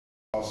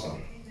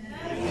awesome.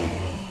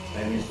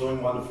 And He's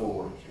doing wonderful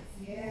work.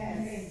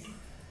 Yes.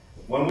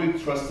 When we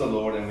trust the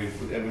Lord and we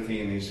put everything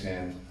in His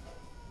hand,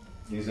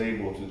 He's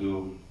able to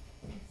do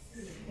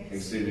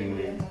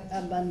exceedingly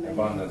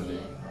abundantly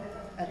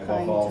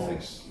above all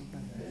things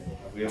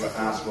we ever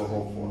ask or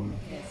hope for,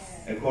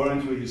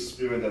 according to His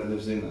Spirit that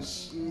lives in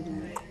us.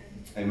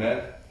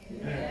 Amen?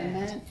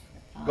 Amen.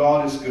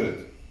 God is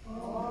good.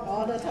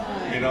 All the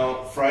time. You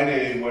know,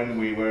 Friday when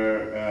we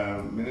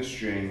were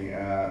ministering,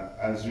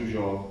 as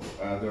usual,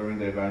 during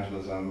the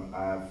evangelism,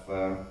 I have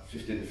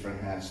 50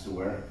 different hats to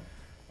wear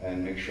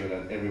and make sure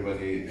that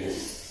everybody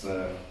is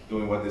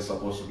doing what they're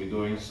supposed to be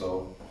doing.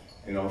 So,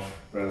 you know,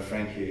 Brother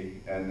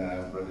Frankie and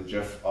Brother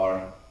Jeff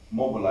are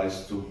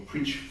mobilized to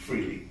preach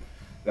freely,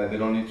 that they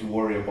don't need to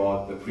worry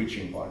about the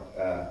preaching part.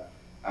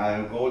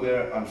 I go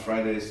there on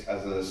Fridays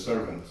as a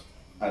servant.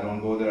 I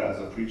don't go there as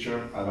a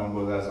preacher. I don't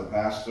go there as a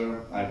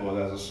pastor. I go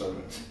there as a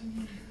servant.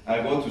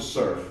 I go to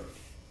serve.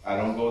 I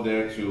don't go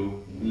there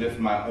to lift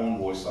my own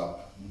voice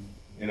up.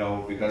 You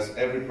know, because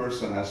every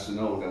person has to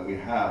know that we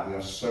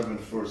are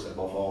servant first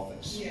above all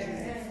things.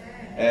 Yes.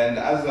 And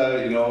as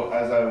I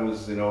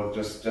was,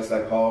 just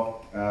like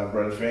Paul,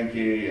 Brother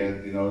Frankie,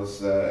 and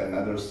and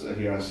others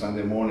here on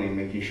Sunday morning,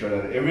 making sure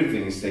that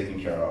everything is taken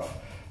care of.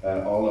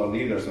 All our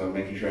leaders are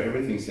making sure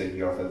everything is taken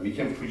care of, that we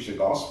can preach the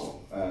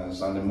gospel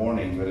Sunday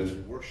morning, whether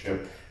through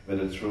worship,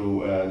 whether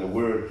through the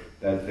word,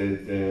 that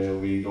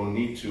we don't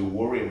need to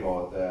worry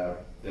about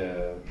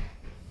the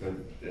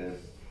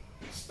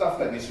stuff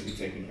that needs to be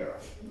taken care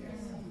of.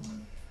 Yes.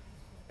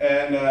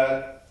 And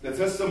the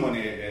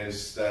testimony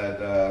is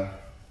that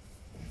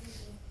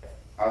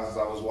as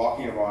I was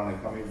walking around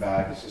and coming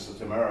back, Sister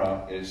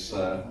Tamara is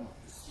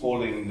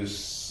holding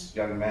this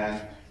young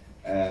man,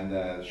 and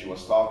she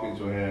was talking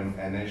to him,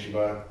 and then she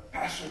goes,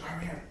 "Pastor,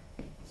 come here."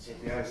 I said,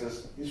 "Yeah." He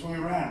says, "He's from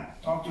Iran.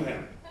 Talk to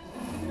him."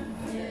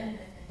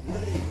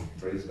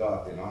 Praise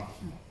God, And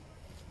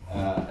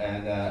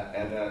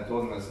I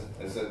told him, I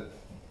said,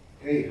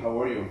 "Hey, how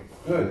are you?"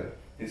 "Good."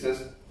 He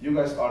says, "You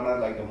guys are not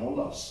like the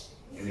mullahs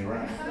in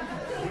Iran."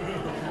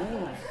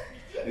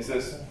 He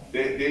says,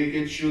 they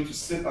get you to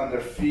sit on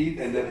their feet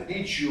and then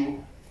eat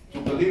you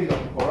to believe the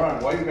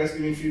Quran. Why are you guys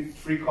giving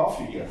free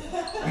coffee here?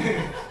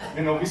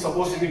 We're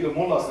supposed to give the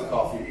mullahs the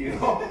coffee.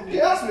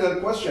 He asked me that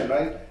question,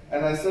 right?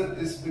 And I said,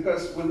 it's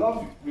because we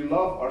love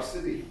our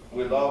city.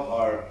 We love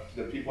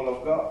the people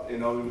of God. We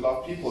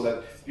love people,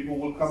 that people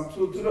will come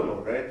to the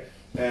Lord, right?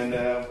 And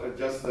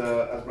just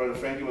as Brother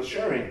Frankie was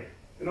sharing,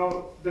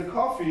 the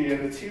coffee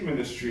and the tea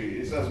ministry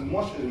is as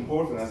much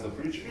important as the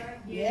preaching.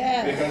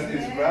 Yeah. Because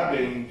it's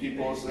grabbing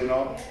people's,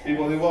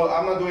 people say, "Well,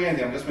 I'm not doing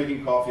anything. I'm just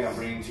making coffee. I'm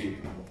bringing tea."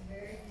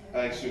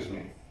 Excuse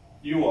me.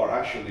 You are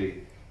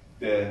actually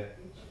the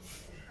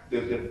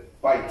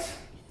bite.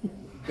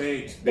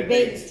 Bait. The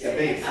bait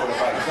for the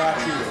bite.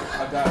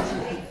 I got you.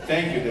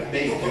 Thank you, the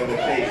bait. You're the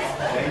bait.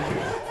 Thank you.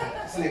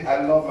 See, I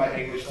love my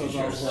English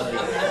teachers.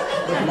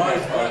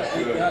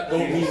 That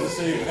don't mean the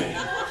same thing.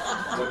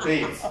 The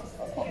bait.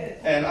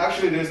 And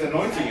actually there's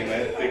anointing in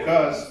it,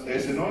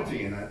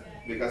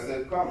 because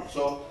they come.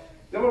 So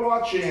they were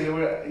watching, and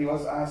he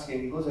was asking,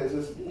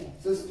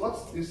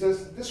 he says,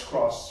 "This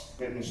cross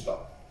made me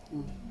stop."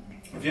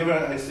 If you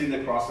ever see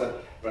the cross that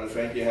Brother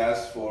Frankie has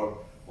for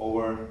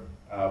over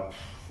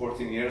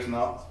 14 years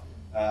now,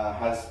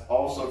 has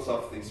all sorts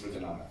of things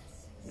written on it.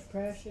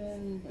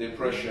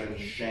 Depression,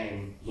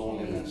 shame,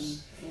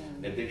 loneliness,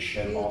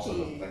 addiction, all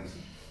sorts of things.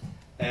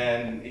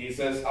 And he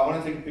says, "I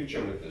want to take a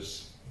picture with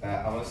this. I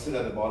want to sit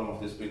at the bottom of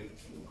this big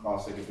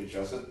cross, take a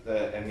picture." I said,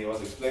 and he was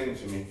explaining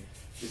to me.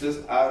 He says,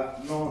 I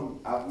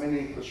have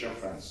many Christian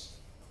friends.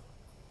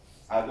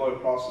 I go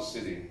across the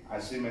city. I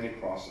see many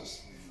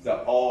crosses.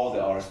 All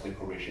there are is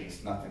decoration.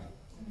 It's nothing.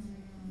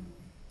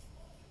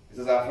 He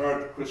says, "I've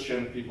heard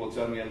Christian people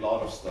tell me a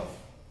lot of stuff.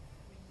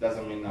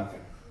 Doesn't mean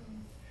nothing.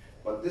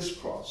 But this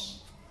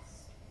cross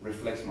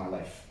reflects my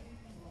life.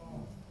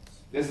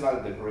 This is not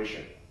a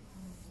decoration.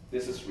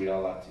 This is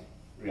reality.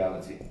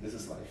 This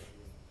is life."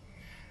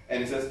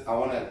 And he says, I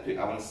want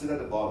to sit at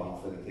the bottom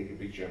of it and take a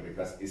picture,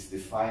 because it's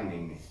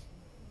defining me.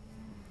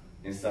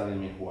 It's telling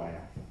me who I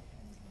am.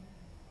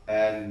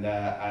 And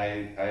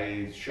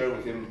I shared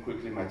with him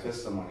quickly my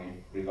testimony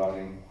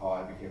regarding how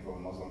I became from a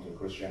Muslim to a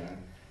Christian.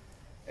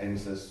 And he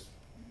says,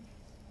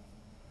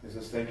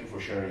 "Thank you for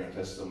sharing your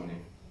testimony,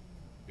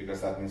 because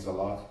that means a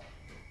lot.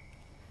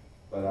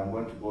 But I'm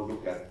going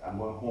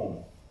home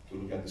to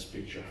look at this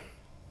picture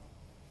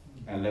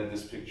and let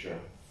this picture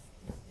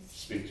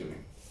speak to me."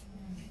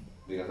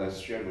 Because I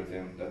shared with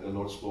him that the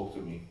Lord spoke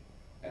to me,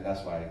 and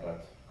that's why I got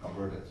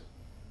converted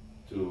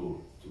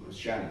to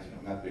Christianity.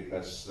 Not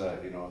because,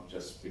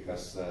 just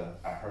because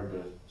I heard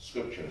the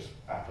scriptures,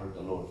 I heard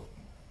the Lord.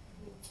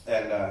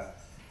 And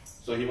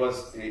so he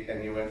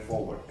went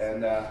forward.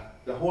 And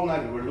the whole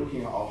night we were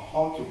looking at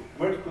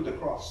where to put the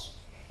cross.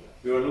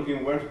 We were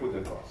looking where to put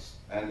the cross.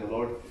 And the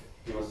Lord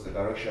gave us the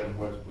direction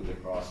where to put the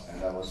cross,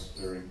 and that was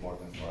very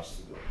important for us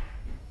to do.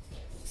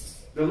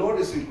 The Lord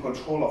is in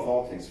control of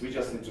all things. We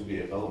just need to be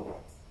available.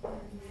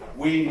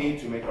 We need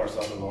to make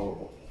ourselves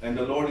available. And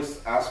the Lord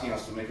is asking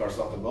us to make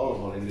ourselves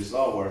available in this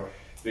hour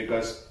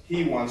because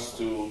He wants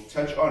to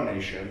touch our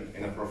nation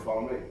in a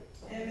profound way.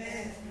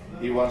 Amen.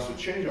 He wants to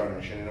change our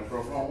nation in a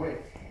profound way.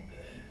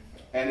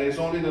 And it's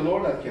only the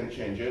Lord that can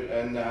change it.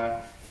 And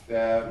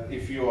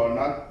if you are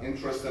not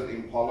interested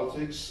in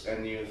politics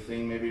and you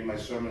think maybe my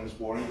sermon is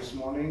boring this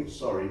morning,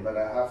 sorry, but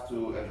I have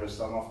to address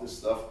some of this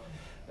stuff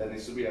that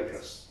needs to be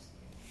addressed.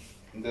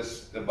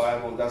 The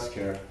Bible does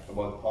care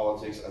about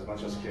politics as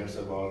much as it cares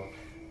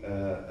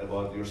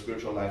about your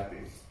spiritual life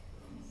being.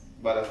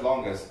 But as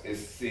long as it's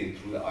seen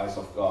through the eyes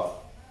of God,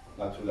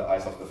 not through the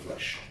eyes of the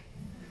flesh.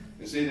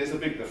 You see, there's a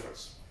big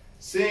difference.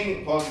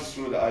 Seeing politics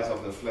through the eyes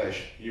of the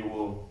flesh, you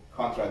will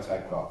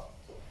counterattack God.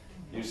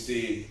 You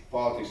see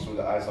politics through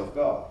the eyes of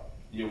God,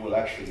 you will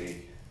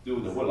actually do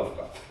the will of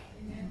God.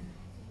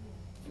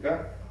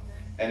 Okay?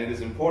 And it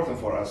is important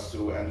for us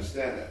to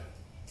understand that.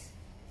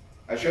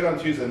 I shared on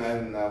Tuesday night,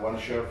 and I want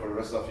to share for the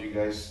rest of you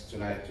guys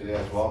today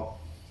as well,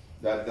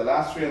 that the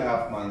last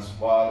 3.5 months,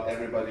 while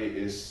everybody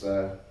is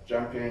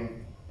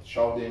jumping,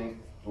 shouting,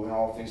 doing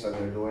all the things that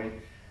they're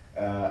doing,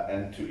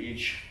 and to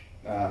each,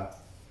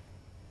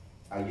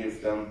 I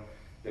give them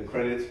the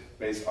credit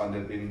based on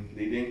they've been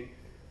leading.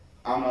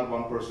 I'm not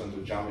one person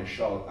to jump and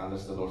shout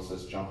unless the Lord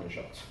says jump and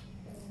shout.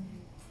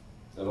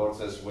 The Lord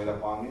says, wait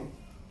upon me,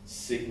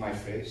 seek my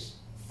face,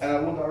 and I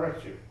will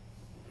direct you.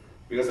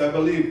 Because I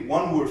believe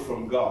one word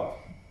from God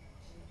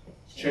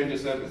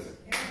changes everything.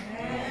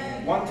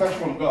 Amen. One touch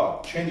from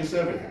God changes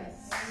everything.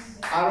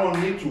 I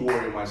don't need to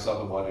worry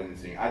myself about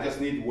anything. I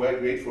just need to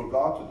wait for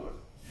God to do it.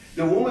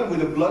 The woman with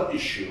the blood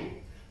issue,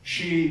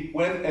 she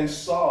went and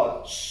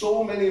sought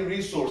so many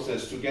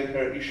resources to get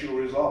her issue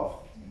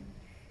resolved.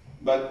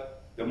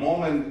 But the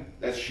moment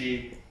that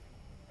she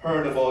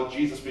heard about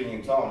Jesus being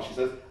in town, she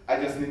said,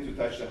 I just need to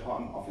touch the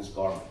hem of his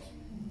garment.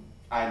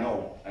 I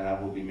know, and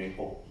I will be made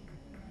whole.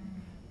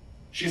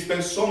 She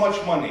spent so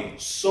much money,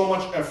 so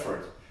much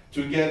effort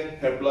to get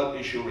her blood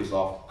issue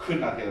resolved, could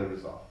not get it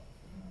resolved.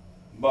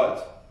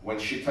 But when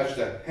she touched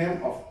the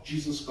hem of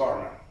Jesus'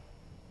 garment,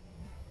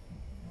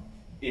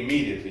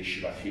 immediately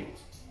she got healed.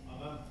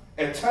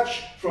 A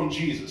touch from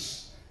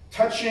Jesus,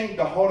 touching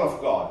the heart of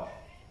God,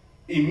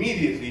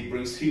 immediately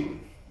brings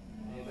healing.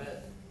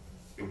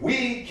 Amen.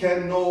 We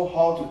can know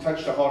how to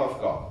touch the heart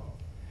of God.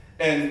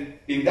 And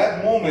in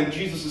that moment,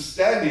 Jesus is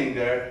standing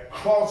there,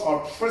 crowds are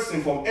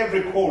pressing from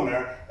every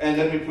corner, and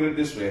let me put it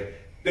this way.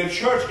 The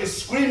church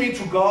is screaming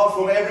to God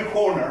from every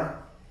corner,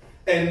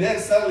 and then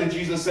suddenly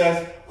Jesus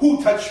says,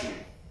 who touched me?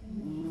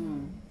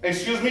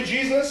 Excuse me,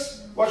 Jesus?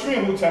 What do you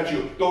mean, who touched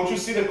you? Don't you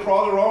see the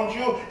crowd around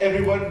you?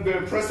 Everyone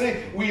pressing?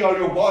 We are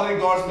your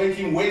bodyguards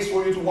making ways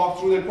for you to walk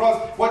through the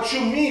crowd. What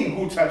you mean,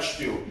 who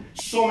touched you?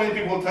 So many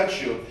people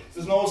touch you. He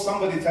says, no,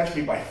 somebody touched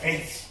me by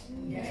faith.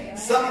 Yeah.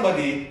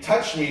 Somebody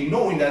touched me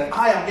knowing that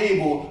I am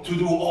able to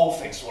do all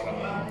things for them.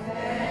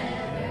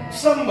 Yeah.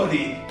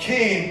 Somebody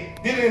came,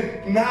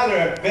 didn't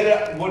matter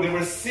whether they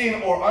were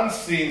seen or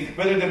unseen,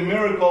 whether the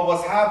miracle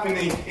was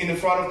happening in the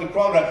front of the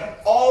crowd.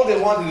 All they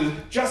wanted is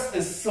just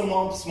a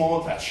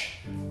small touch.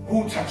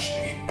 Who touched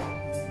me?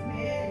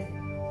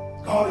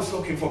 God is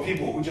looking for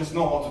people who just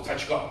know how to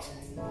touch God.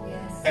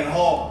 Yes. And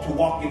how to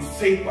walk in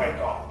faith by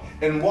God.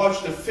 And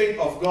watch the faith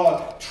of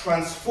God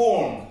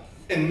transform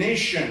a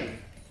nation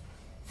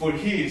for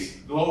His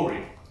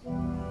glory.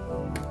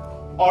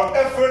 Our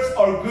efforts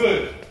are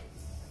good.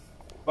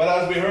 But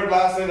as we heard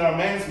last night in our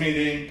men's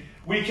meeting,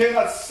 we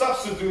cannot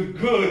substitute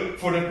good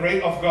for the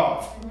great of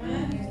God.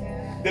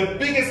 Amen. The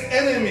biggest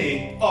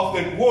enemy of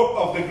the work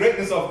of the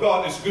greatness of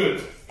God is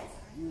good.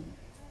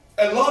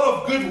 A lot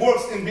of good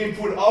works is being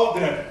put out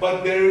there,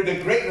 but the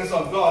greatness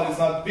of God is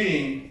not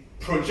being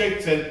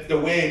projected the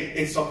way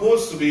it's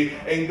supposed to be,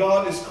 and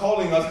God is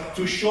calling us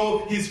to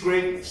show His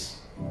greatness.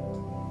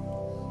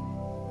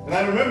 And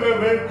I remember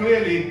very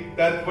clearly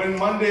that when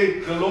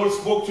Monday the Lord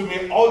spoke to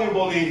me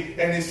audibly,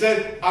 and He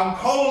said, I'm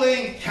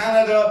calling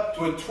Canada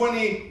to a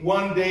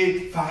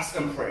 21-day fast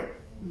and pray.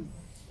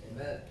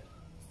 Amen.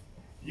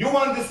 You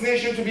want this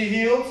nation to be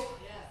healed?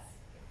 Yes.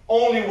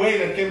 Only way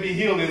that can be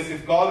healed is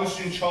if God is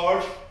in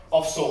charge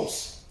of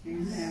souls.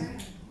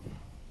 Amen.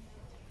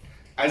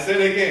 I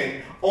said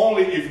again,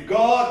 only if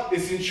God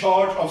is in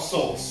charge of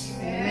souls.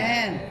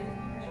 Amen.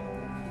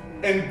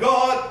 And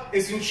God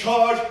is in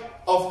charge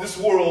of this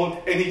world,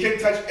 and He can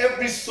touch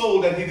every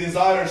soul that He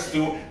desires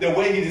to, the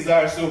way He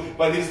desires to,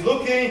 but He's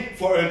looking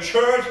for a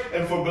church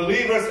and for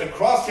believers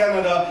across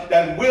Canada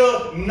that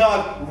will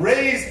not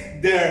raise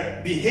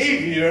their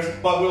behaviors,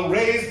 but will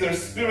raise their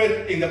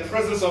spirit in the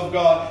presence of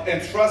God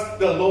and trust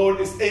the Lord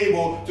is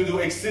able to do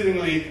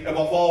exceedingly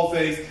above all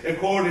things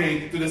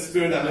according to the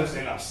Spirit that lives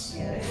in us.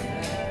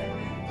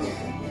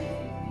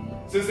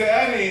 Sister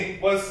Annie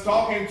was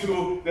talking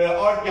to the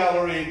art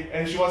gallery,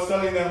 and she was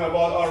telling them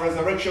about our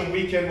resurrection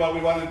weekend, what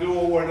we want to do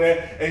over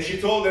there. And she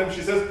told them,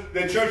 she says,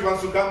 the church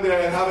wants to come there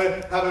and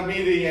have a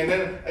meeting.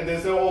 And they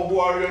said, oh, who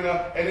are you?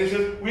 And they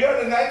said, we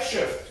are the night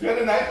shift. We are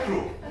the night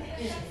crew.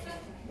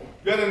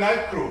 We are the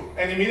night crew.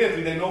 And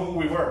immediately they know who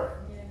we were.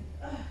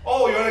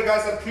 Oh, you're the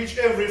guys that preach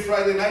every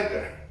Friday night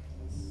there.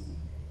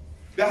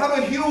 They have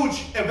a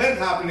huge event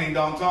happening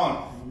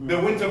downtown. The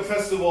Winter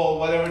Festival,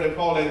 whatever they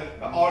call it,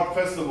 the Art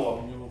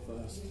Festival.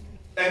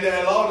 And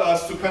they allowed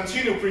us to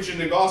continue preaching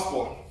the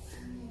gospel.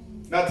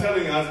 Not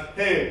telling us,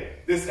 hey,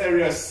 this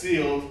area is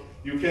sealed,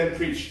 you can't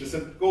preach. They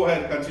said, go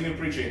ahead, continue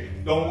preaching.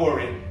 Don't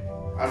worry.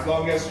 As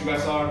long as you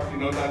guys are,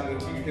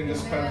 that you can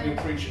just continue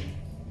preaching.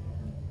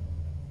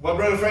 What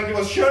Brother Frankie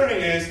was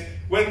sharing is,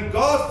 when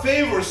God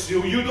favors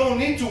you, you don't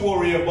need to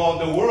worry about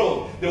the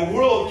world. The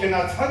world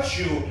cannot touch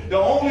you. The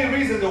only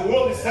reason the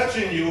world is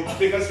touching you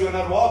because you're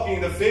not walking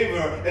in the favor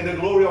and the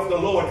glory of the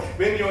Lord.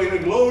 When you're in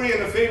the glory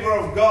and the favor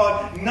of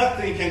God,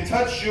 nothing can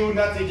touch you,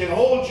 nothing can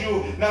hold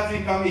you,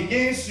 nothing come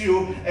against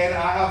you. And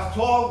I have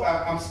told,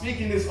 I'm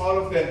speaking this out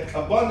of the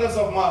abundance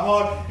of my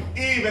heart,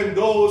 even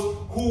those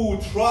who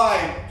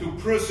try to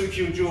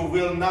persecute you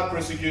will not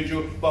persecute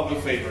you, but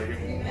will favor you.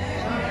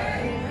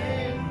 Amen.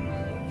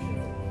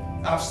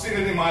 I've seen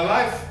it in my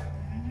life.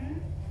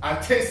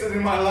 I've tasted it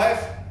in my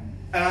life.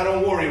 And I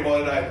don't worry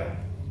about it either.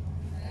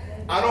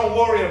 I don't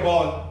worry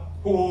about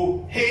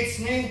who hates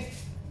me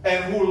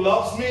and who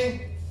loves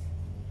me.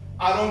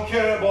 I don't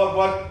care about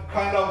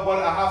what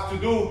I have to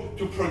do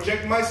to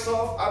project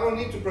myself. I don't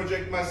need to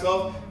project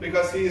myself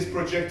because He is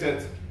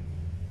projected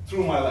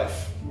through my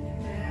life.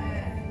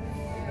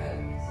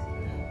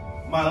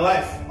 My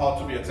life ought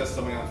to be a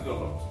testimony unto the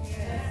Lord.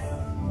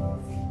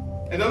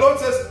 And the Lord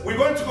says, we're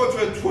going to go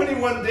to a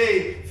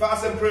 21-day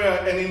fast and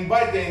prayer and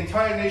invite the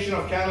entire nation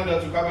of Canada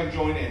to come and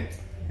join in.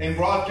 And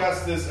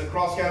broadcast this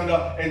across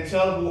Canada and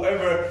tell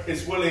whoever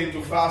is willing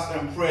to fast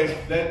and pray,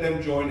 let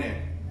them join in.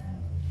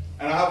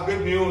 And I have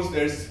good news.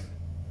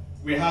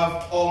 We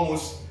have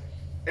almost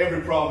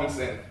every province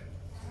in.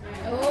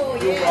 Oh,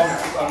 Two yes.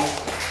 provinces are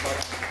missing.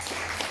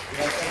 We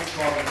have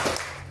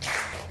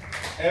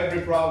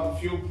every province.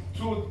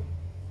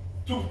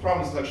 Two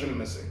provinces actually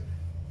missing.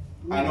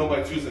 I know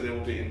by Tuesday they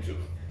will be in too.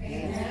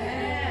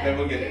 They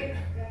will get in.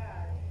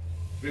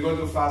 We're going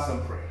to fast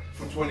and pray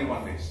for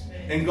 21 days.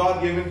 And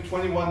God gave him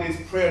 21 days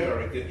prayer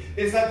directive.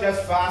 It's not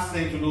just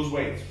fasting to lose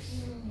weight.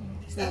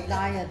 It's not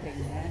dieting,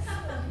 yes.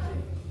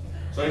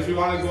 So if you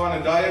want to go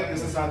on a diet,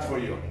 this is not for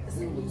you.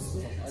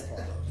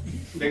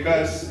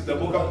 Because the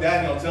book of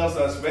Daniel tells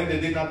us when they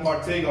did not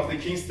partake of the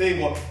king's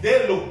table,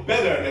 they looked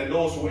better than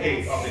those who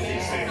ate of the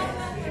king's table.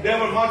 They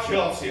were much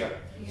healthier.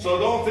 So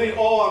don't think,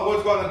 oh, I'm going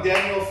to go on a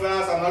Daniel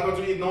fast, I'm not going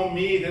to eat no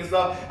meat and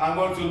stuff, I'm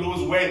going to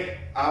lose weight.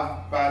 I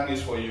have bad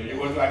news for you. You're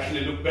going to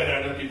actually look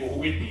better than people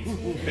who eat meat.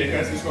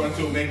 Because it's going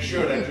to make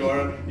sure that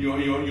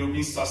you'll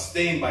be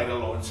sustained by the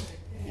Lord.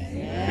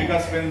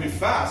 Because when we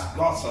fast,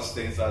 God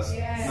sustains us,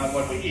 not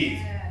what we eat.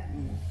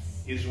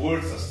 His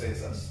word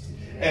sustains us.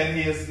 And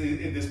He has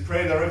this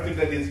prayer directive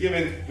that He's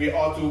given. We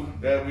are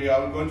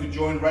going to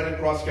join right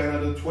across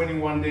Canada,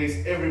 21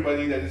 days.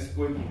 Everybody that is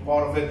going to be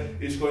part of it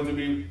is going to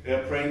be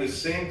praying the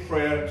same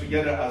prayer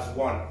together as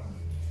one.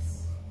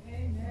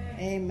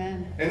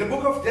 Amen. In the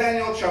book of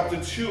Daniel, chapter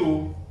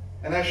 2,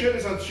 and I shared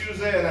this on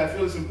Tuesday, and I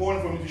feel it's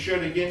important for me to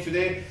share it again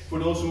today for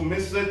those who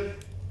missed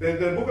it.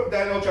 The book of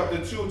Daniel, chapter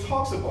 2,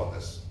 talks about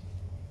this.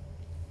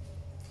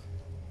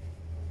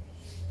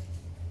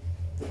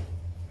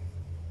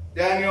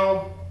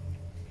 Daniel,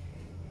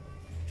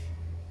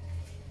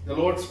 the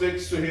Lord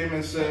speaks to him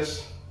and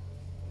says,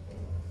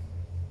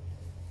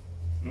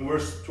 in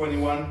verse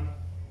 21,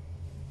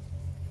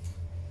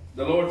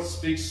 the Lord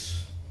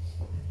speaks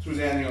through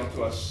Daniel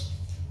to us.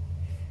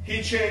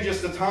 He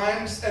changes the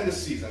times and the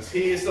seasons.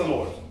 He is the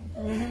Lord.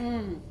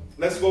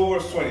 Let's go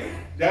verse 20.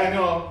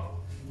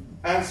 Daniel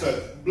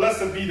answered,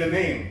 blessed be the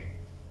name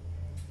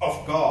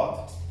of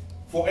God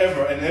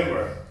forever and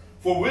ever.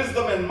 For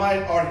wisdom and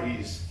might are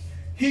His.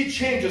 He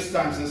changes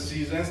times and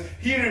seasons.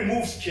 He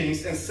removes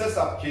kings and sets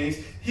up kings.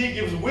 He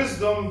gives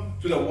wisdom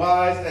to the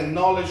wise and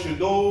knowledge to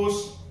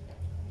those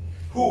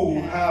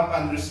who have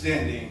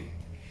understanding.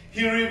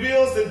 He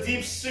reveals the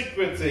deep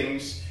secret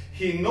things.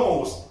 He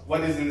knows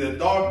what is in the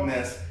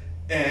darkness,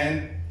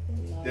 and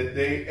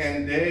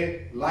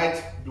the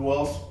light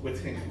dwells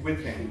with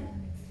him.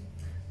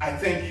 I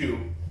thank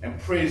you and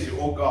praise you,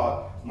 O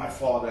God, my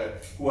Father,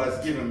 who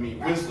has given me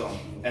wisdom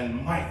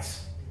and might,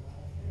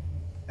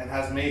 and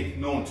has made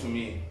known to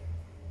me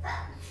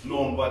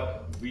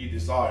what we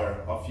desire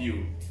of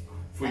you.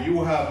 For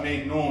you have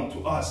made known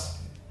to us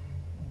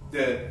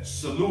the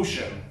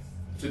solution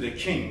to the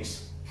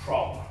king's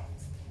problem.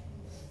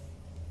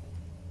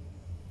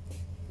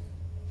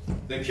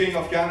 The King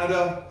of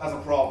Canada has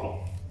a problem.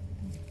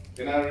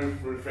 Can I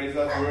rephrase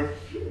that word?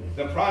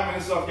 The Prime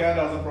Minister of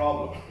Canada has a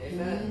problem.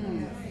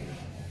 Amen.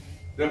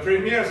 The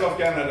premiers of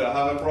Canada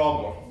have a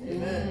problem.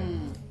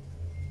 Amen.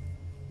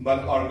 But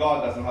our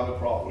God doesn't have a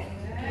problem.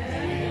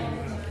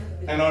 Amen.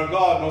 And our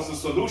God knows the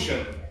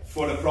solution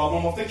for the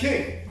problem of the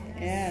king.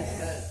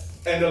 Yes.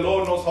 And the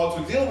Lord knows how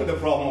to deal with the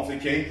problem of the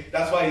king.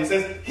 That's why He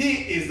says He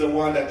is the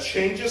one that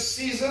changes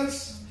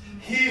seasons.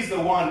 He is the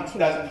one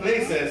that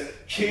places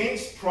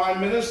kings, prime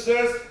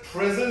ministers,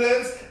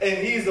 presidents, and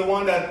He's the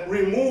one that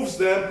removes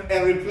them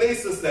and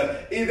replaces them.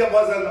 It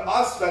wasn't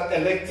us that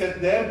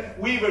elected them.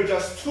 We were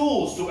just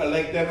tools to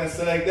elect them and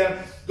select them.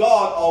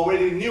 God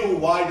already knew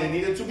why they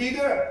needed to be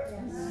there.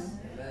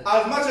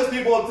 As much as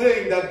people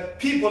think that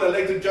people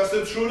elected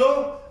Justin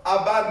Trudeau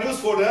are bad news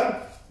for them,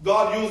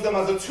 God used them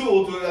as a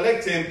tool to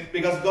elect him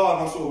because God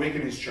wants to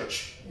awaken His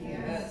church.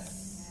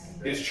 Yes.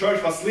 His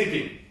church was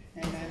sleeping.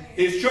 Amen.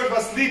 His church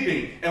was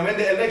sleeping. And when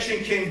the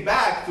election came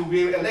back to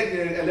be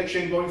elected,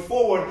 election going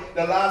forward,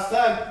 the last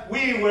time,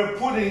 we were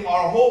putting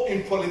our hope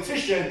in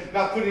politicians,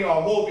 not putting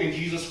our hope in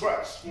Jesus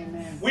Christ.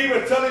 Amen. We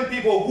were telling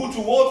people who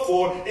to vote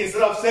for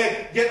instead of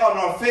saying, get on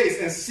our face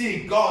and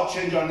see God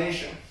change our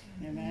nation.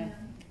 Amen.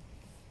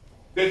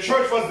 The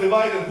church was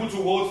divided who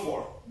to vote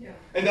for.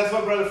 And that's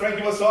what Brother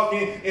Frankie was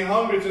talking in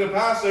Hungary to the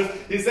pastors.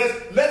 He says,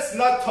 let's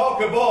not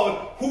talk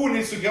about who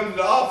needs to come to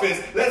the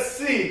office. Let's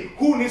see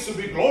who needs to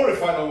be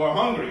glorified over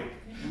Hungary.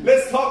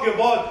 Let's talk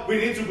about we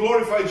need to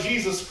glorify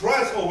Jesus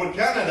Christ over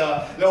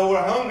Canada,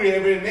 over Hungary,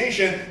 every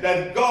nation,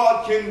 that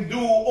God can do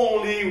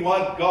only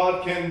what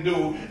God can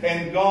do.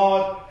 And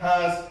God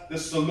has the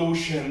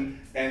solution,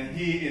 and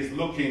He is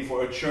looking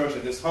for a church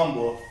that is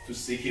humble to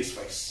seek His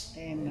face.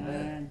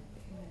 Amen.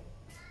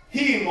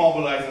 He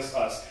mobilizes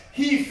us.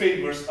 He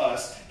favors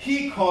us.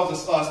 He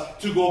causes us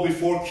to go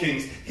before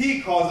kings.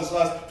 He causes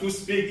us to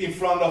speak in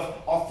front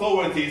of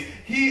authorities.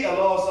 He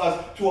allows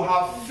us to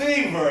have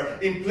favor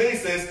in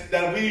places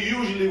that we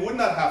usually would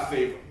not have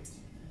favor.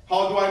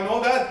 How do I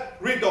know that?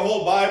 Read the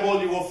whole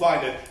Bible, you will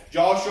find it.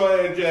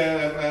 Joseph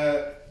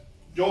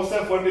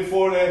went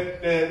before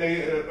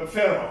the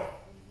Pharaoh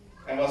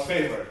and was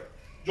favored.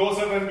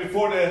 Joseph went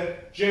before the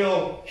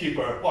jail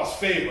keeper, was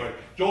favored.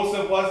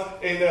 Joseph was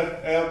in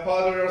the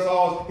Potiphar's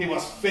house, he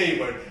was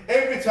favored.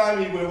 Every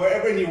time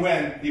wherever he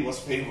went, he was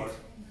favored.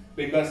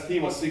 Because he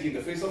was seeking the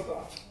face of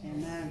God.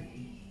 Amen.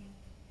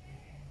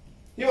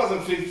 He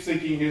wasn't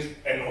seeking his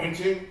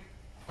anointing.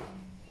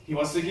 He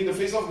was seeking the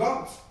face of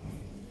God.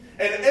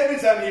 And every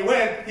time he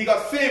went, he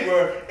got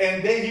favor,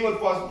 and then he was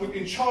put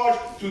in charge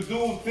to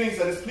do things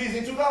that is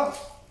pleasing to God.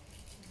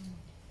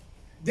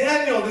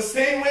 Daniel, the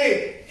same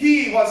way,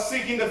 he was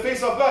seeking the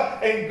face of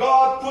God, and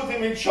God put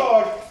him in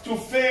charge to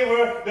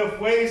favor the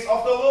ways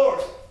of the Lord.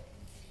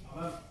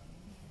 Amen.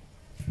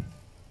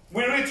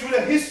 We read through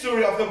the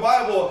history of the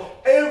Bible,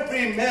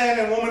 every man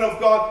and woman of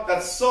God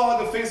that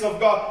saw the face of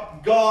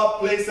God, God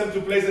placed them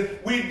to places.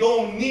 We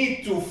don't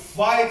need to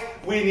fight,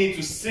 we need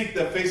to seek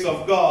the face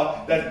of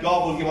God, that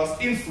God will give us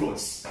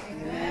influence.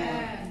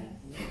 Amen.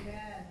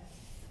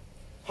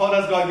 How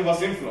does God give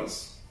us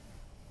influence?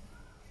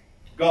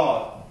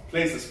 God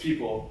places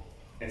people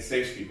and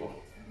saves people.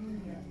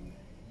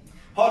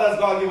 How does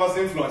God give us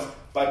influence?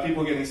 By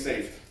people getting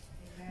saved.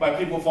 By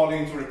people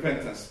falling into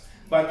repentance.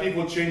 By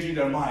people changing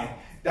their mind.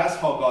 That's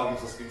how God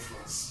gives us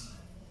influence.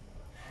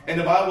 And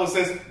the Bible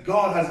says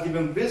God has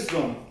given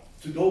wisdom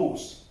to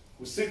those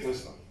who seek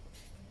wisdom.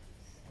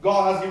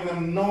 God has given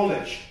them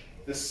knowledge,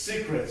 the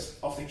secrets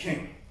of the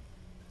king,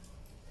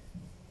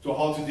 to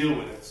how to deal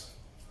with it.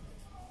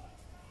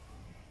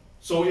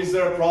 So is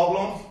there a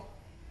problem?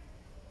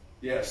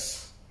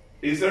 Yes.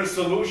 Is there a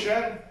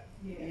solution?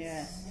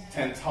 Yes.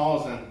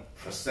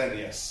 10,000%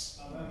 yes.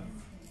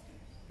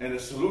 And the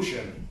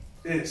solution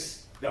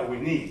is that we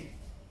need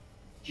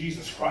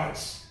Jesus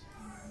Christ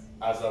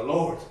as a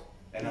Lord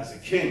and as a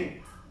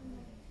King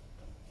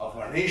of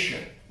our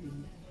nation,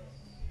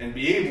 and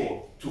be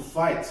able to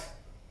fight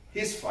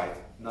His fight,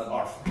 not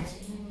our fight.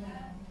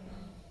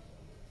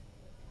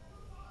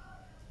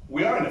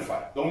 We are in a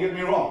fight, don't get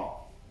me wrong.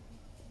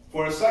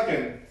 For a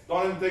second,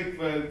 don't take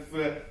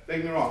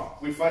me wrong.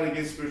 We fight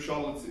against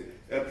spirituality,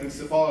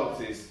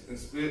 principalities and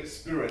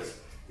spirits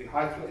in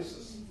high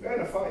places. We're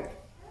in a fight.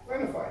 We're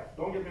in a fight.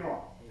 Don't get me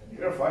wrong.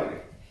 We're fighting.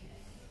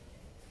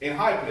 In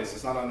high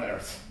places, not on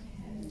earth.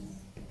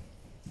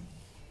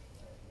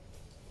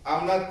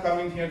 I'm not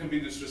coming here to be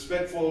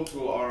disrespectful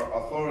to our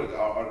authority,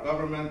 our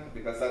government,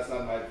 because that's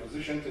not my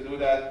position to do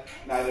that.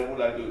 Neither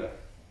would I do that.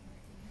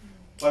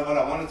 But what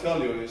I want to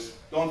tell you is,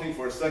 don't think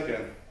for a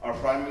second our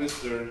Prime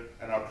Minister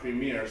and our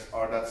premiers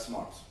are that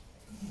smart.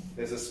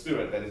 There's a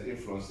spirit that is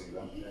influencing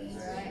them.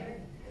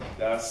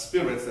 There are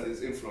spirits that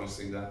is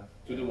influencing them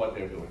to do what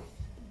they're doing.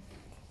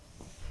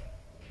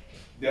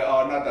 They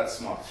are not that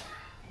smart.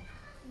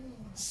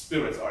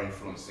 Spirits are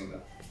influencing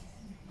them.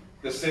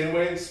 The same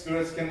way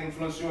spirits can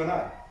influence you and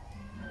I.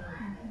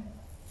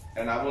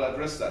 And I will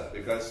address that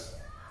because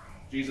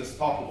Jesus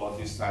talked about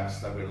these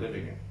times that we're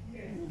living in.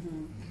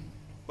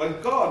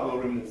 But God will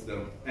remove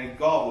them, and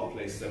God will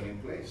place them in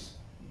place.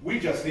 We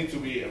just need to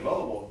be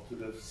available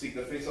to seek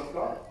the face of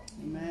God.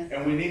 Amen.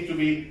 And we need to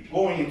be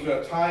going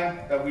into a time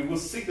that we will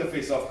seek the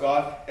face of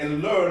God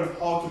and learn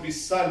how to be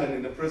silent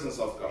in the presence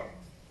of God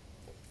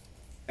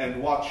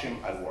and watch Him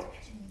at work.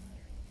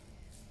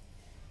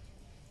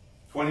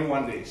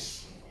 21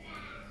 days,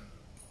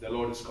 the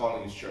Lord is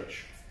calling His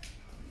church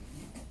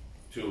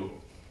to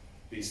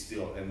be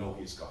still and know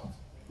He's God.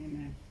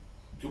 Amen.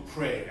 To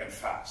pray and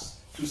fast,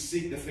 to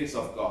seek the face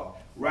of God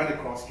right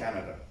across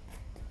Canada.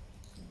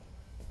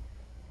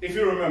 If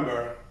you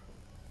remember,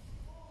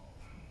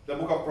 the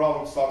book of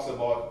Proverbs talks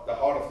about the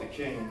heart of the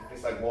king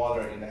is like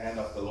water in the hand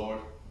of the Lord.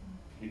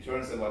 He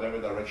turns in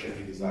whatever direction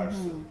he desires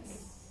to.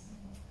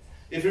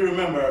 If you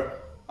remember,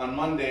 on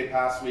Monday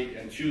past week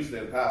and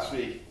Tuesday past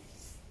week,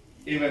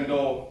 even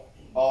though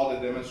all the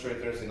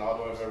demonstrators in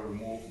Ottawa were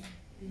removed,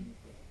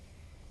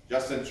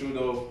 Justin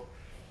Trudeau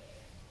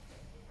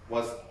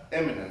was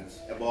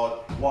eminent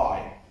about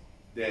why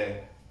the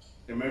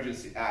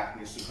Emergency Act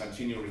needs to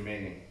continue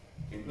remaining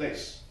in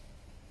place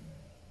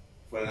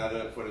for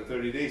the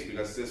 30 days,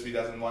 because CSV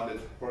doesn't want the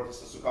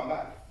protesters to come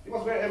back. He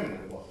was very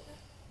eminent about it.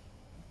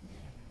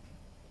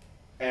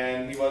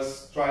 And he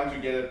was trying to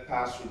get it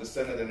passed through the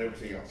Senate and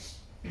everything else.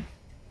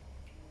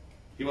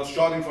 He was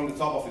shouting from the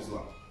top of his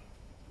lungs.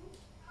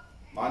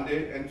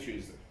 Monday and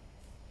Tuesday.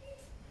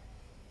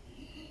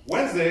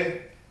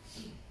 Wednesday,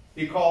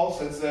 he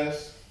calls and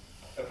says,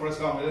 at press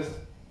conference,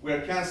 we are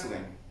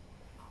canceling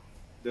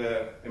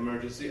the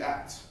Emergency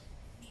Act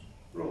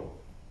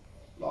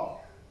law.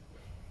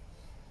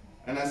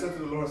 And I said to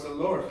the Lord, I said,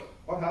 Lord,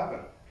 what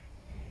happened?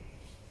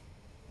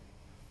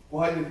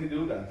 Why did he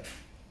do that?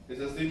 He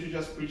says, didn't you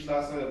just preach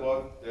last night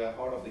about the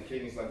heart of the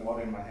king is like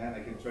water in my hand,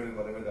 I can turn in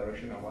whatever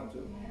direction I want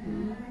to?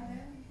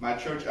 My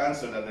church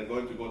answered that they're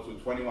going to go to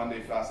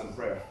 21-day fast and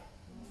prayer.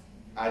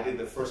 I did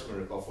the first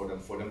miracle for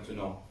them to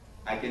know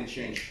I can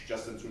change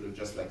Justin Trudeau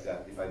just like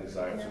that if I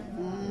desire to.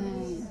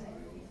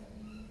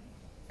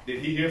 Did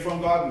he hear from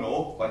God?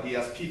 No, but he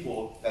has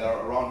people that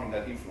are around him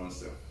that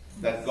influence him.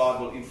 That God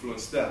will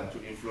influence them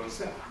to influence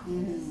him.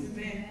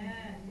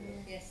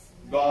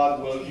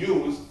 God will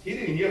use, he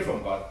didn't hear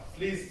from God.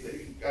 Please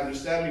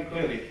understand me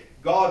clearly.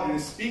 God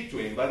didn't speak to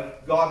him,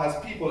 but God has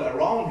people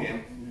around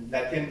him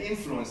that can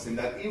influence him,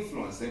 that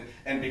influence him.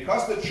 And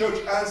because the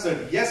church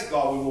answered, yes,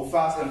 God, we will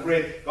fast and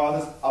pray,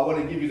 God says, I want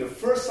to give you the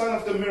first sign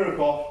of the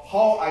miracle,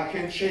 how I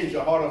can change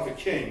the heart of a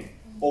king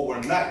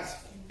overnight,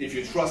 if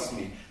you trust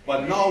me.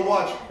 But now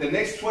watch, the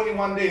next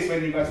 21 days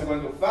when you guys are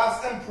going to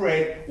fast and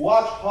pray,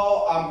 watch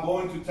how I'm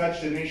going to touch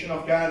the nation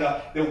of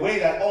Canada the way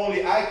that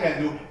only I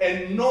can do,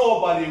 and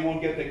nobody will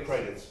get the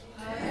credit.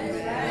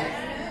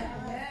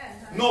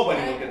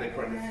 Nobody will get the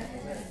credit.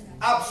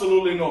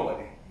 Absolutely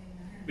nobody.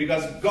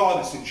 Because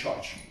God is in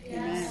charge.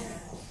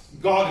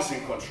 God is in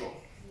control.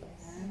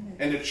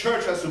 And the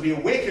church has to be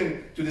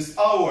awakened to this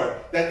hour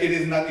that it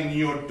is not in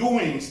your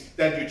doings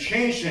that you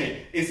change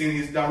it. It's in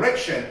His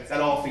direction that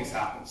all things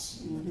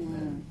happens.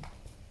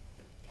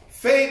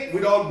 Faith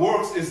without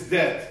works is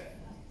dead.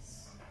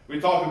 We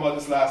talked about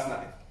this last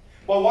night.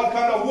 But what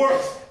kind of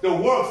works? The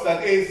works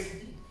that is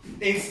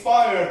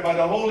inspired by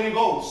the Holy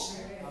Ghost.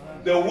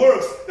 The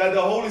works that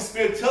the Holy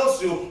Spirit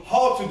tells you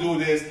how to do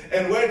this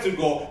and where to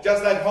go.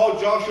 Just like how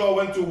Joshua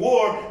went to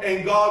war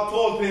and God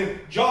told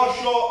him,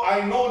 Joshua,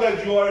 I know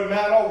that you are a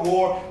man of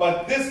war,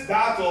 but this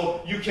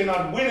battle, you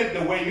cannot win it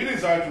the way you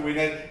desire to win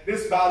it.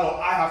 This battle,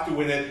 I have to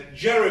win it.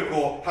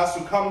 Jericho has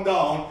to come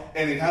down,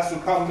 and it has to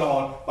come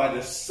down by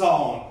the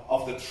sound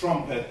of the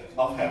trumpet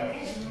of heaven.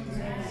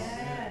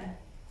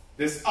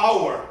 This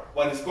hour,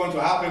 what is going to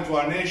happen to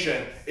our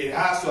nation, it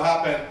has to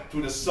happen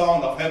through the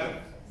sound of heaven.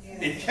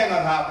 It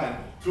cannot happen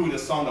through the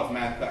sound of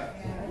mankind.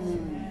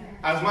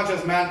 As much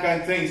as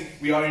mankind thinks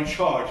we are in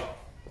charge,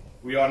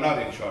 we are not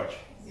in charge.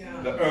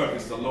 The earth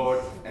is the Lord,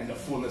 and the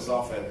fullness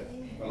of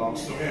it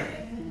belongs to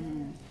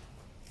Him.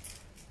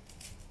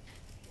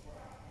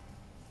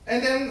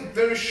 And then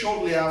very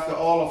shortly after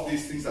all of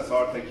these things that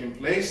are taking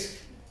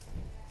place,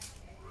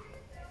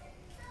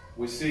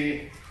 we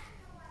see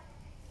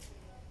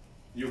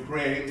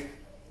Ukraine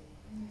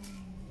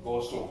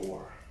goes to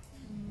war.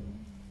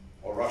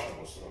 Or Russia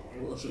goes to war.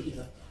 Russia,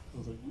 yeah. I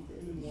was like,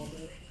 Ukraine didn't want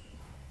that.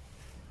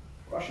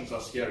 Russians are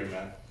scary,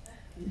 man.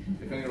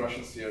 If any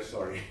Russians here,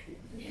 sorry.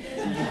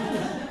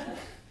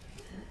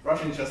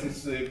 Russians just need to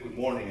say good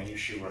morning and you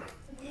shiver.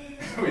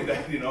 With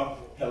that,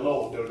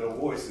 hello, their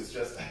voice is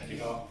just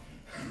like,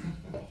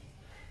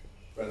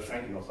 Brother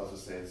Frankie knows how to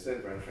say it. Say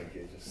it, Brother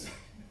Frankie, just.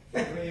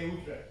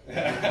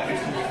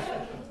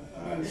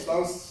 It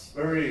sounds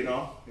very,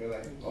 you're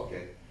like,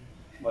 okay.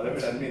 Whatever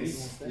that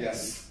means,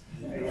 yes.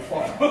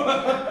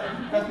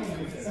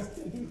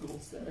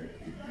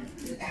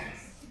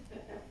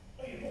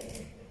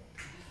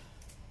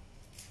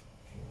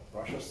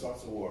 Russia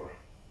starts a war,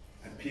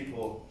 and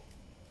people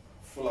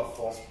full of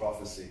false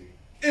prophecy.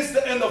 It's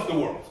the end of the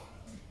world.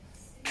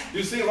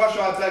 You see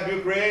Russia attack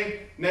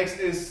Ukraine, next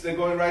is they're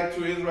going right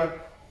to Israel.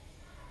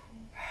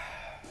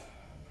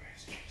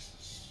 Praise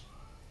Jesus.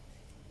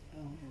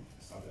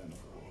 It's not the end of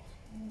the world.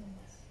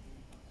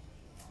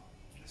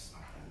 It's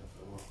not the end of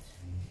the world.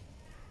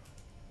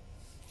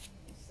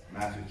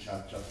 Matthew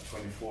chapter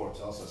 24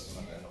 tells us it's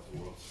not the end of the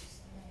world.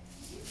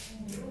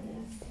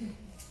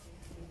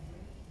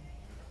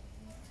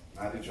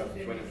 Matthew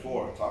chapter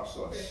 24 talks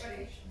to us.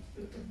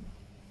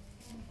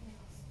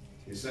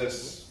 He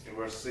says in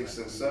verse 6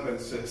 and 7, it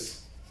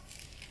says,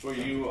 for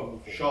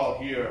you shall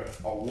hear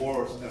of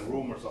wars and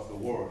rumors of the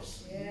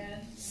wars.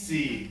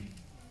 See,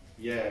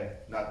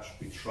 not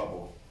be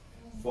troubled.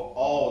 For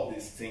all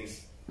these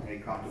things may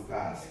come to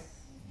pass,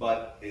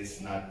 but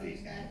it's not the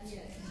end.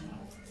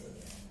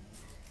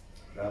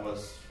 That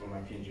was for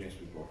my King James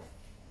people.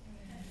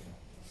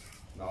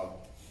 Now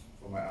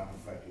for my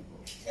Amplified people.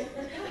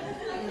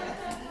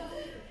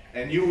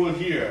 And you will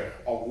hear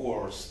of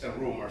wars and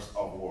rumors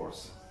of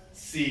wars.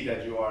 See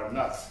that you are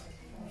not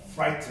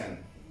frightened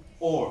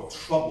or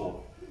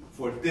troubled,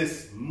 for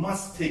this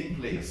must take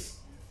place,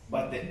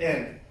 but the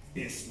end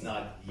is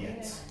not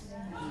yet.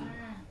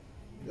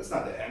 That's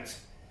not the end.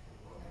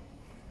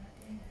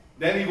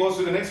 Then he goes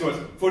to the next verse.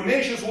 For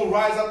nations will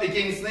rise up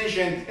against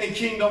nation, and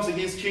kingdoms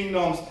against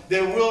kingdoms.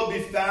 There will be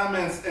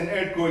famines and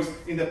earthquakes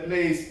in the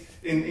place,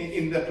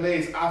 in the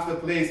place after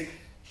place.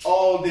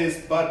 All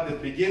this but the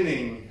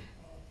beginning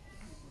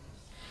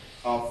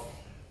of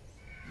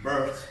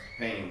birth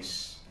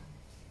pains.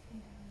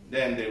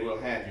 Then they will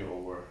hand you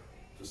over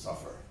to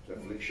suffer, to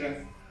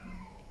affliction.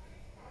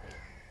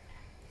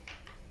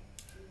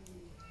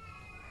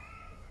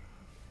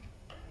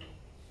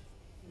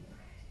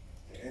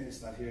 The end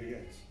is not here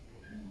yet.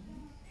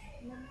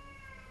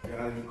 We are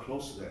not even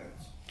close to the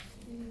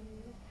end.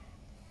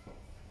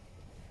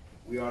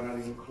 We are not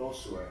even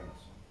close to the end.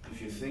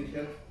 If you think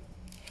it,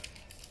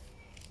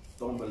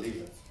 don't believe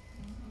it.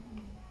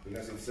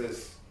 Because it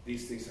says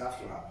these things have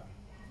to happen.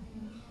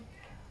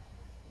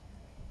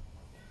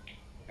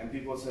 And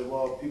people say,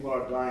 well, people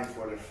are dying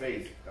for their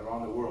faith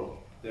around the world.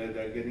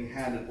 They're getting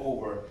handed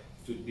over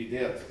to be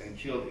dead and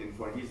killed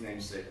for his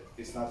name's sake.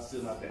 It's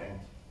still not the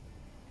end.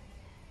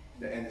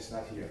 The end is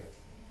not here.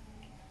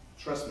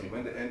 Trust me,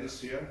 when the end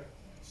is here,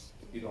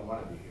 you don't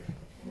want to be here.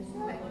 That's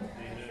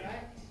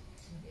right.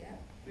 Yeah.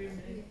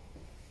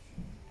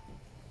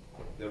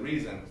 The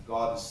reason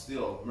God is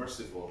still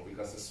merciful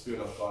because the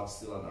Spirit of God is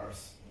still on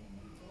earth.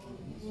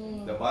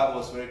 The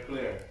Bible is very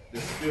clear. The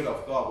Spirit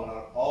of God will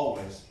not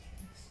always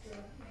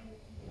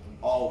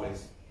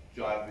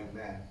jive with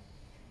man.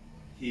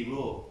 He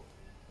will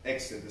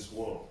exit this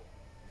world.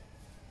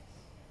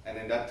 And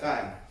in that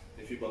time,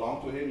 if you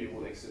belong to him, you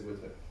will exit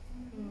with him.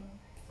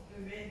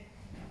 Amen.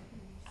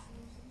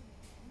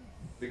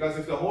 Because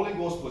if the Holy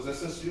Ghost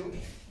possesses you,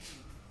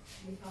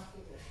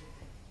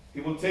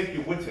 he will take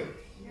you with him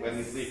when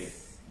he's leaving.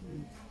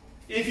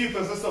 If you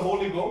possess the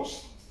Holy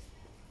Ghost,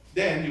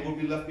 then you will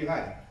be left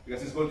behind.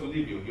 Because he's going to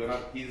leave you.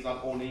 He's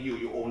not owning you,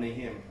 you're owning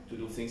him to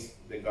do things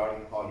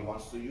regarding how he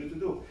wants you to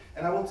do.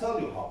 And I will tell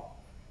you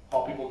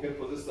how people can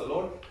possess the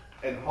Lord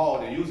and how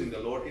they're using the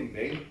Lord in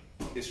vain.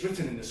 It's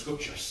written in the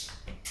scriptures.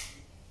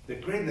 The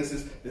greatness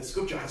is the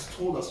scripture has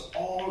told us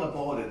all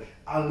about it.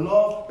 I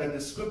love that the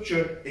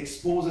scripture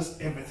exposes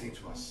everything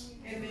to us.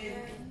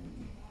 Amen.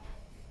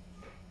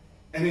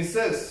 And it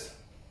says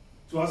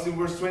to us in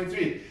verse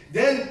 23,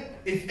 then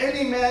if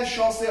any man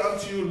shall say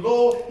unto you,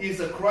 lo, he is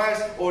a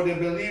Christ, or they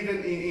believe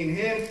in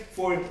him,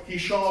 for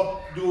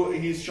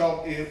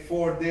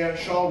there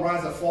shall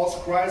rise a false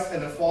Christ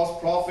and a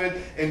false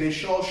prophet, and they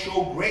shall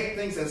show great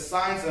things and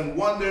signs and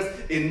wonders.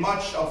 In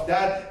much of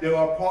that there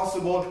are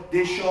possible,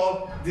 they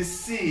shall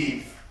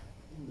deceive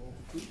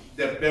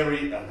the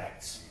very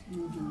elect.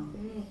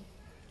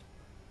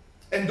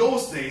 And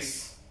those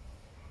days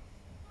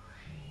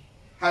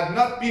had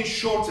not been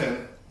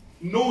shortened,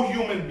 no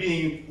human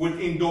being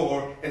would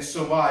endure and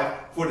survive.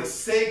 For the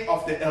sake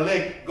of the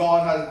elect,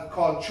 God has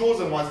called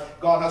chosen ones.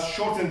 God has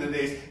shortened the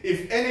days.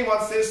 If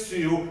anyone says to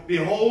you,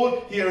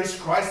 behold, here is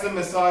Christ the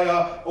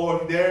Messiah,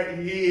 or there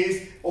he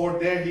is,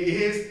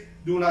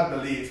 do not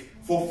believe.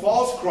 For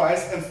false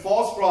Christs and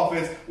false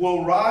prophets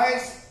will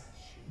rise.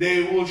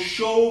 They will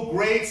show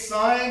great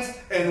signs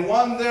and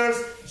wonders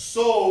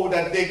so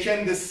that they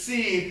can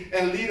deceive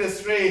and lead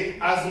astray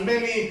as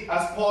many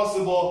as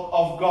possible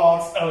of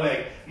God's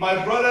elect.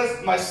 My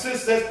brothers, my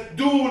sisters,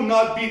 do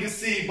not be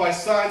deceived by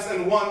signs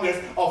and wonders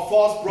of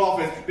false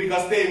prophets,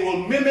 because they will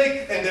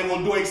mimic and they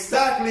will do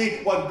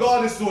exactly what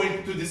God is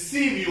doing to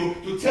deceive you,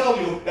 to tell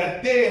you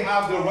that they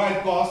have the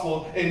right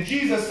gospel. And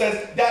Jesus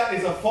says that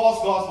is a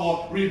false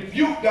gospel.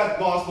 Rebuke that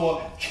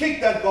gospel, kick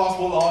that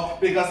gospel off,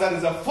 because that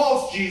is a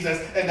false Jesus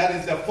and that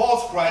is the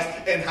false Christ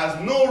and has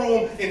no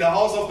room in the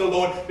house of the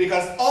Lord,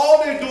 because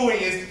all they're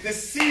doing is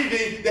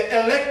deceiving the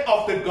elect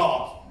of the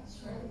God.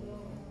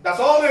 That's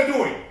all they're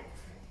doing.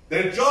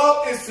 Their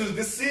job is to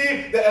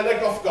deceive the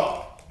elect of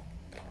God.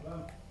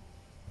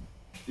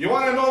 You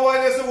want to know why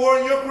there's a war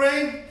in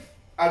Ukraine?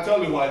 I'll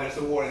tell you why there's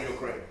a war in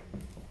Ukraine.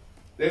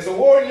 There's a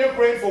war in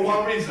Ukraine for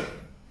one reason.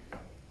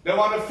 They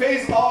want to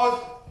phase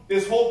out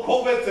this whole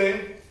COVID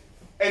thing,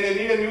 and they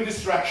need a new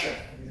distraction.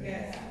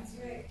 Yes, that's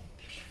right.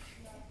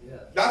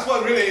 That's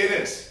what really it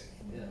is.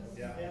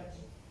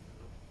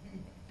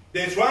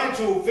 They're trying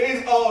to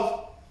phase out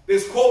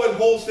this COVID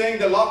whole thing,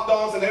 the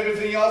lockdowns and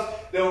everything else,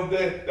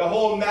 the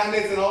whole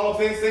mandates and all of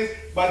these things,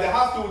 but they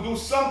have to do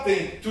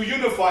something to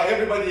unify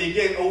everybody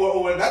again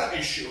over that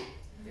issue.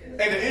 And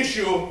the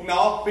issue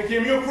now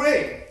became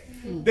Ukraine.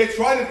 They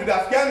tried it with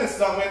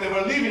Afghanistan when they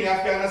were leaving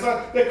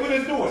Afghanistan. They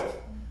couldn't do it.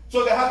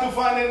 So they had to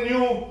find a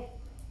new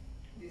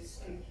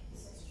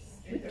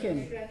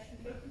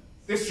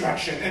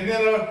distraction,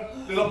 another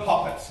little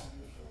puppet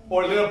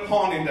or a little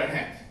pawn in their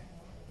hand.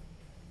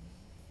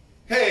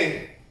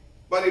 Hey,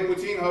 buddy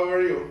Putin, how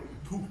are you?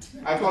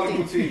 I call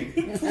him poutine.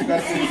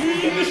 Because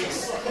he's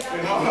delicious.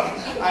 You know,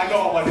 I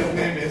know what his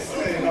name is.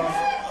 You know,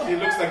 he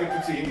looks like a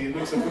poutine. He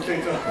looks like a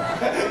potato.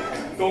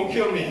 Don't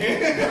kill me.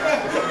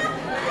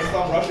 It's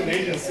some Russian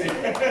agency.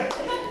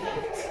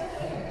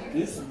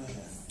 This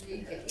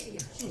man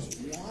just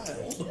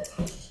wild.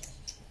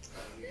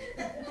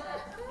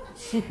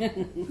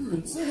 You're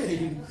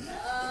insane.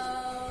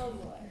 Oh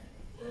boy.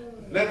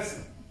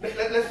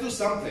 Let's do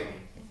something.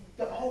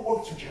 They all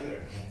work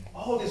together.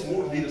 All these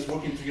world leaders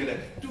working together.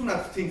 Do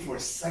not think for a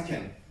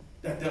second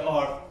that they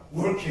are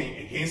working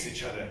against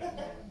each other.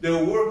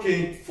 They're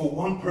working for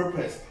one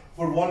purpose,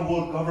 for one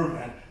world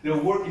government. They're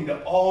working, they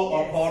all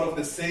are part of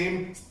the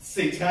same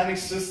satanic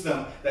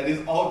system that is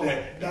out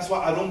there. That's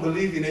why I don't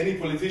believe in any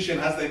politician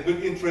has the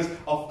good interest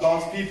of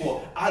God's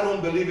people. I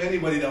don't believe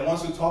anybody that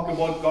wants to talk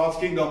about God's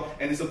kingdom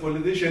and is a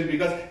politician,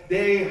 because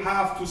they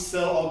have to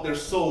sell out their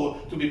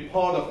soul to be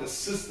part of the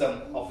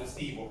system of this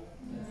evil.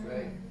 That's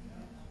right.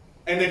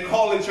 And they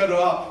call each other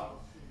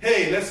up.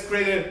 Hey, let's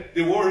create a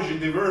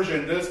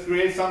diversion. Let's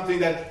create something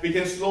that we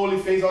can slowly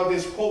phase out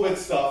this COVID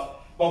stuff.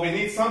 But we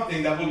need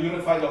something that will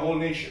unify the whole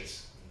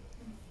nations.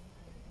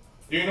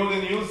 Do you know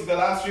the news the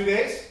last few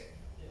days?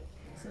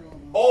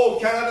 Oh,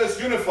 Canada is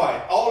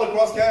unified. All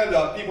across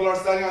Canada, people are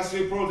starting on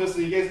street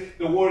protesting against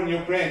the war in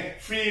Ukraine.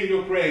 Free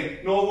Ukraine.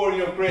 No war in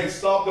Ukraine.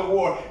 Stop the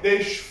war. They're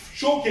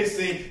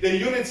showcasing the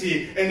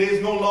unity, and there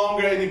is no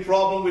longer any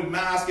problem with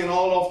masks and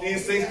all of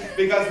these things,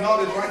 because now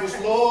they're trying to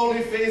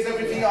slowly phase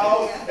everything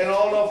out and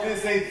all of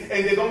these things,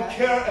 and they don't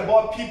care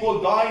about people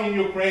dying in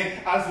Ukraine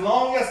as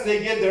long as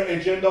they get their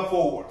agenda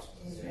forward.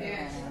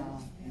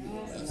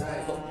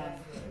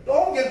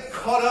 Don't get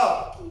caught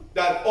up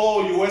that,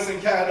 oh, US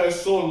and Canada is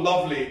so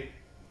lovely.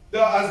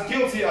 They're as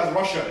guilty as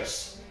Russia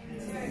is.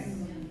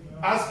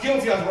 As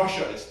guilty as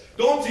Russia is.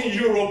 Don't think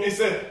Europe is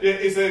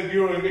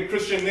a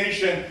Christian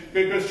nation,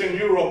 a Christian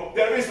Europe.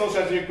 There is no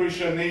such a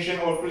Christian nation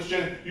or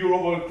Christian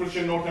Europe or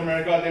Christian North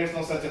America. There is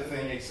no such a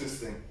thing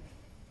existing.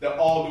 They're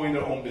all doing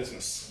their own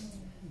business.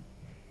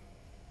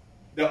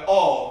 They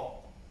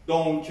all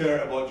don't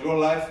care about your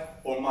life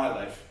or my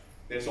life.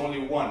 There's only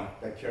one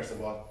that cares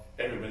about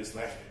everybody's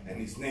life, and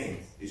his name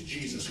is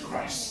Jesus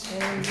Christ.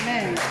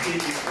 Amen. He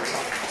is the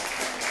life.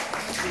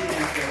 He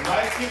is the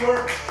life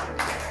giver.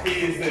 He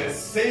is the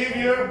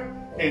Savior,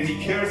 and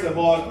he cares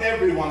about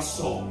everyone's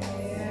soul.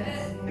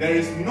 There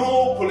is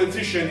no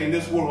politician in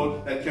this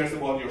world that cares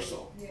about your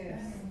soul.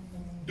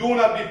 Do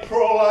not be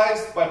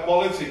paralyzed by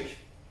politics.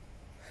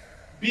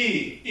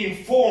 Be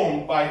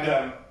informed by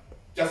them.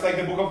 Just like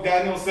the book of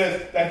Daniel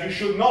says that you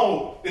should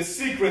know the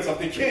secrets of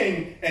the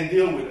king and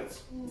deal with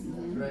it.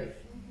 Right.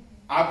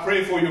 I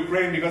pray for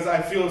Ukraine because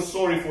I feel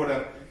sorry for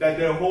them, that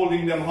they're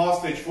holding them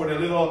hostage for the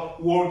little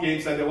war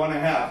games that they want to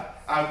have.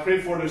 I pray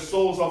for the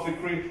souls of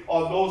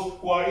those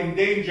who are in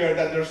danger,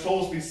 that their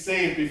souls be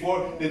saved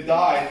before they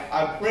die.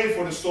 I pray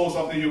for the souls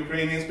of the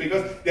Ukrainians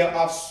because they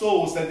are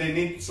souls that they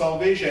need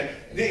salvation.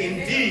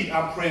 Indeed,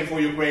 I'm praying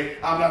for Ukraine.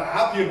 I'm not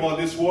happy about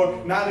this war.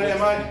 Neither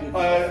am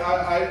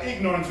I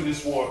ignorant to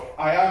this war.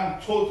 I am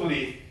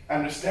totally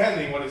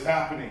understanding what is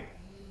happening.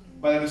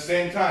 But at the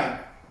same time,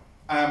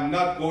 I am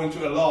not going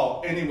to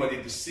allow anybody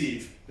to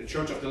deceive the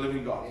Church of the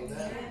Living God.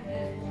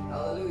 Amen.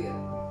 Hallelujah.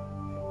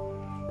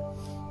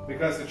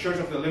 Because the Church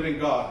of the Living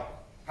God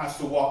has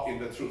to walk in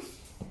the truth.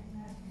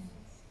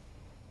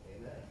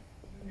 Amen.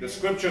 The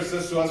scripture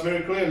says to us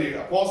very clearly,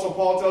 Apostle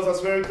Paul tells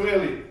us very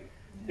clearly,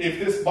 if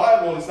this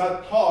Bible is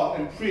not taught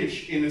and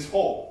preached in its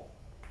whole,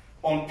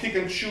 on pick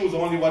and choose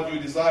only what you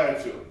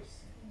desire to,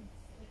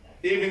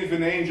 even if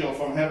an angel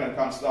from heaven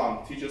comes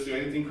down, teaches you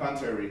anything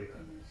contrary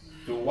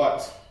to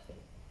what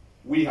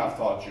we have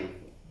taught you,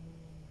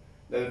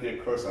 let it be a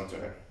curse unto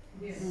her.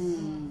 Yes.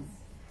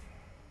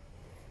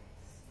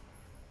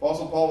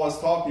 Apostle Paul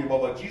was talking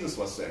about what Jesus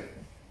was saying.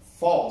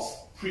 False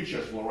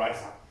preachers will rise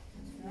up.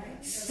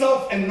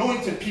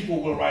 Self-anointed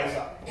people will rise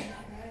up.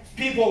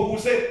 People who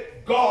say,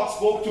 God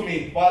spoke to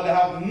me, while they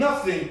have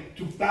nothing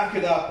to back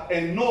it up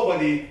and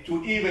nobody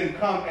to even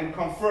come and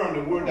confirm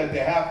the word that they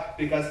have,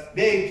 because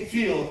they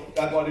feel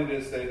that what it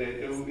is that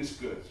they do is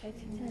good.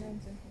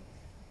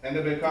 And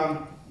they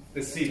become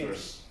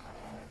deceivers.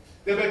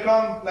 They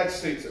become like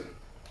Satan.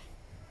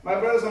 My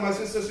brothers and my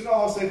sisters, you know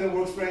how Satan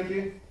works,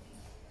 Frankie?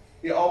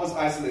 He always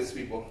isolates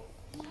people.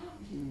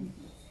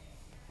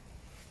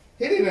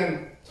 He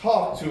didn't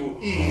talk to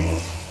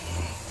Eve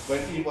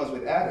when Eve was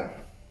with Adam,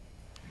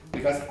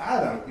 because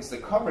Adam is the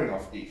covering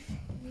of Eve.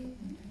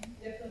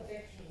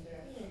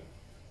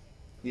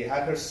 He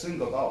had her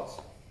singled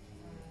out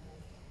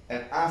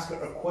and asked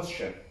her a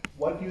question.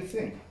 What do you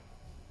think?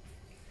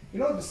 You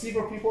know,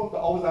 deceiver people, they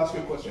always ask you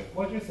a question.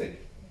 What do you think?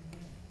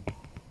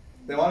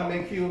 They want to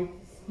make you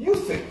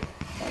think.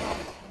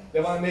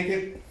 They want to make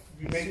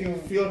you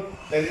feel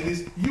that it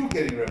is you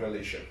getting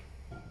revelation.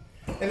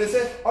 And they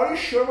said, are you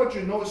sure what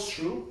you know is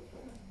true?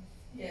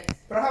 Yes.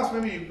 Perhaps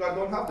maybe you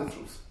don't have the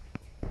truth.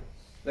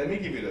 Let me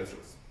give you the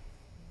truth.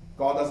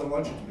 God doesn't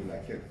want you to be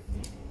like him.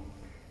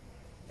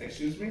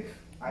 Excuse me?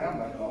 I am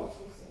like God.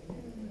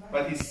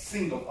 But he's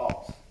singled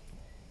out.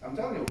 I'm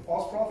telling you,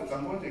 false prophets,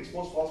 I'm going to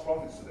expose false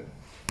prophets today.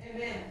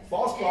 Amen.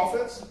 False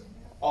prophets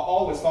are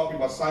always talking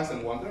about signs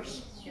and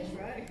wonders. That's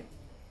right.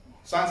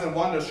 Signs and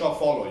wonders shall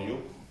follow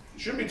you. You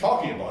shouldn't be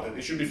talking about it.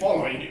 It should be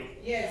following you.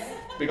 Yes.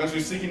 Because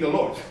you're seeking the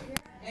Lord.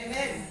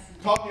 Amen.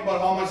 Talking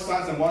about how much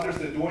signs and wonders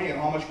they're doing and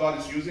how much God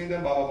is using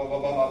them. Blah, blah, blah,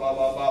 blah, blah, blah,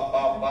 blah, blah,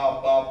 blah,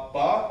 blah, blah,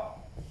 blah.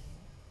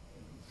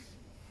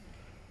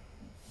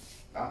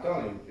 I'm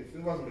telling you, if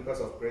it wasn't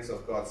because of grace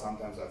of God,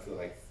 sometimes I feel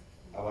like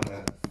I want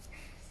to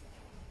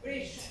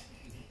Preach.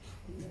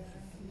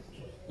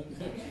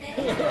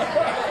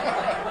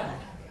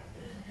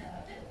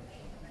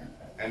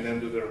 and then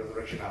do the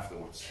resurrection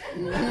afterwards.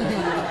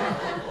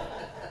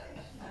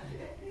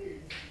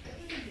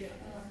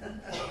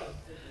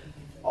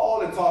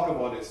 All they talk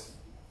about is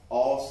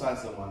all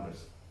signs and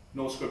wonders,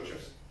 no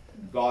scriptures.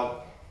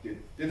 God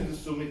did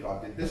this to me,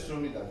 God did this to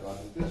me, that God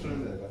did this to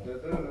me, that God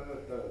did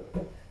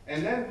that.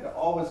 And then they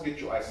always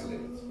get you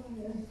isolated.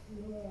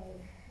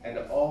 And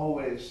they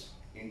always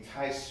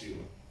entice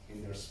you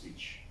in their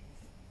speech.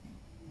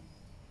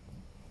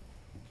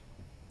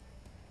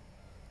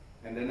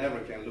 And they never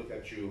can look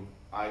at you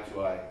eye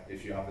to eye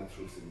if you have the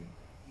truth in you.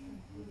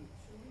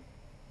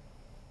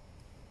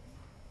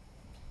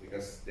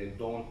 Because they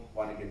don't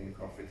want to get in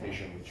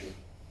confrontation with you.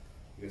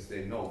 Because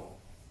they know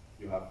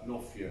you have no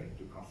fear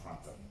to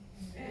confront them.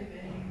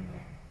 Amen.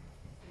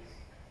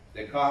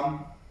 They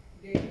come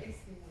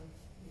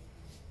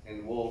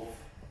in wolf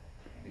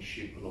and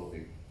sheep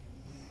clothing.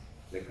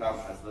 They come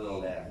as little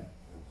lamb.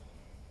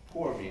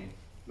 Poor me,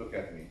 look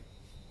at me.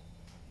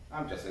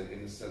 I'm just an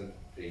innocent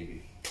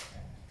baby.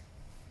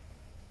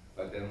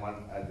 But then when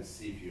I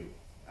deceive you,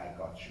 I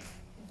got you.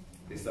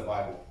 It's the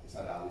Bible. It's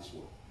not Ali's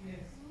word. Yes.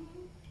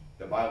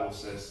 The Bible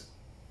says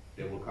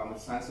they will come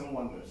with signs and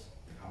wonders.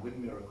 They come with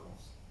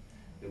miracles.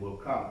 They will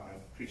come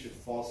and preach a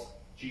false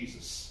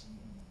Jesus,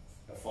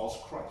 a false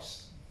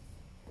Christ.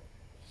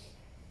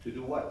 To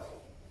do what?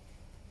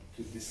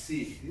 To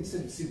deceive. He didn't say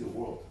deceive the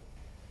world.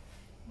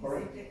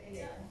 Correct?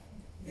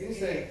 He didn't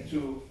say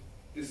to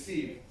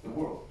deceive the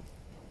world.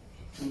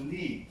 To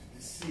lead, to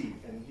deceive,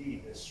 and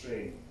lead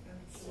astray.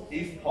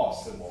 If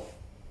possible.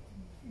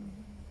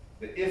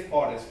 The if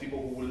part is people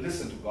who will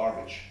listen to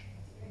garbage.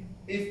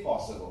 If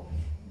possible,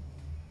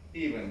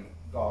 even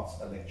God's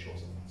elect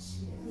chosen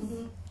ones.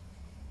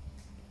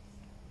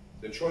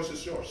 The choice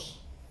is yours.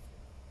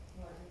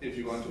 If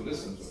you're going to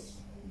listen to it.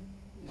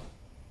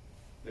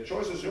 The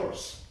choice is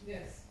yours.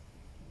 Yes.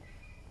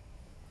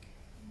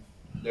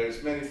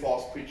 There's many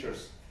false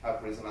preachers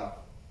have risen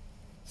up.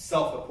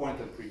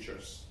 Self-appointed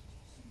preachers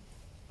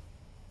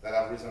that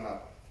have risen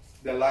up.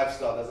 Their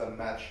lifestyle doesn't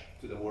match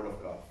to the Word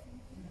of God.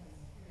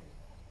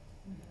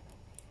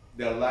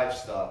 Their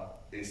lifestyle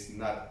is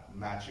not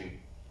matching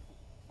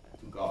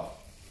to God.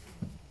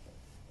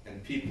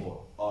 And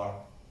people are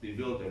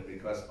bewildered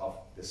because of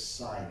the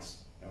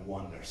signs and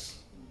wonders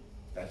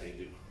that they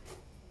do.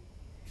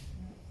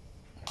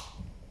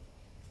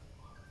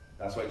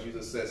 That's why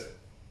Jesus says,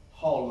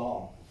 how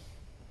long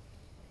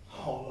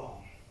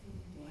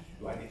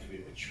do I need to be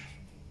with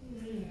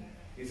you?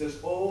 He says,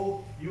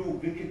 oh, you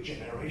wicked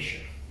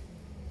generation.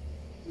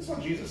 This is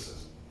what Jesus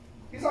says.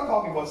 He's not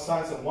talking about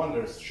signs and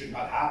wonders should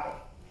not happen.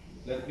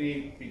 Let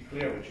me be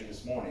clear with you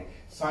this morning.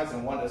 Signs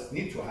and wonders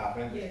need to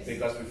happen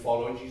because we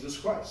follow Jesus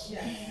Christ.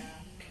 Yeah.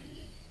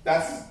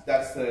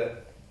 That's the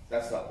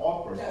purpose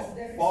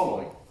of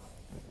following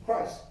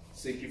Christ.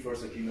 Seek ye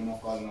first the kingdom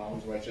of God and all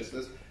his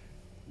righteousness.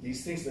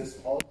 These things, that's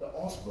all the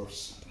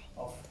outbursts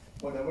of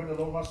whatever the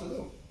Lord wants to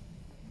do.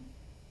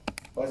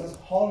 But it says,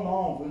 how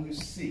long will you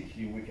seek,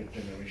 you wicked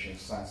generation,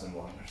 signs and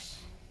wonders?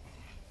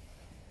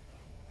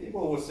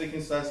 People who are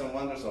seeking signs and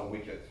wonders are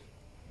wicked.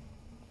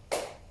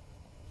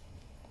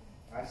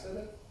 I said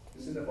it.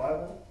 It's in the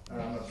Bible,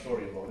 and I'm not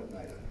sorry about it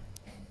neither.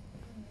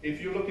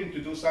 If you're looking to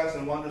do signs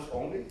and wonders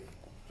only,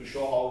 to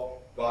show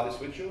how God is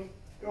with you,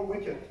 you're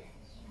wicked.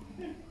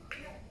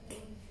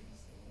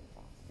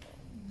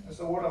 That's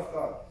the word of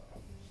God.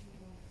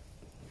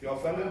 If you're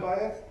offended by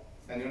it,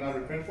 and you're not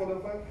repentful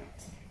of it,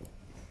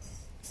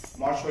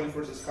 March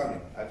 21st is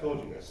coming. I told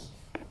you guys.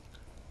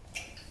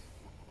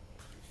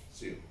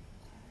 See you.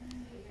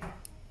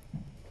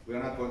 We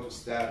are not going to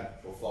stand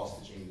for false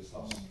teaching in this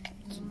house.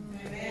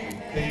 Amen.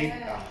 We pay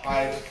a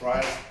high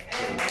price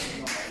for the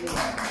kingdom of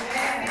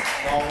God.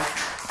 False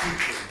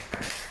teaching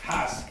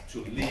has to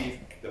leave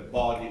the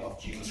body of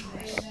Jesus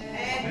Christ.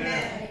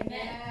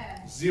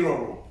 Amen.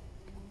 Zero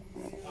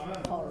room.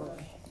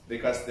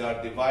 Because they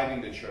are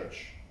dividing the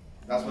church.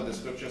 That's what the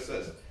scripture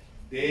says.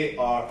 They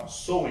are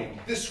sowing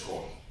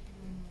discord.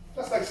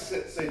 Just like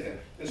Satan.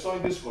 They're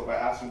sowing discord by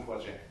asking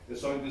questions. They're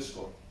sowing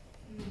discord.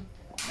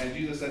 And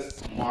Jesus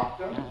says, mark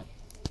them,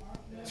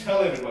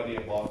 tell everybody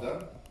about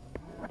them,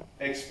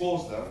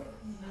 expose them,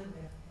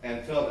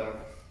 and tell them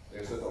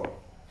there's a door.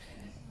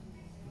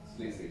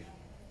 Please leave.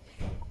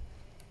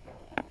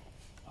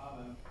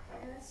 Amen.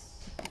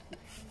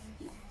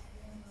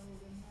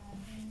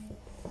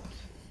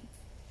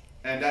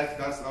 And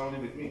that's not only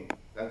with me.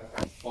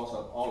 That falls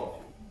on all of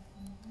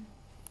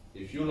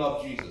you. If you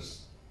love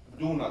Jesus,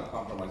 do not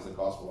compromise the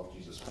gospel of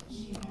Jesus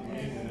Christ.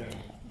 Amen.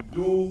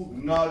 Do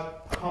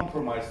not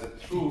compromise the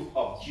truth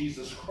of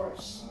Jesus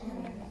Christ.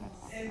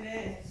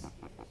 Amen.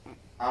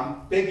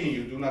 I'm begging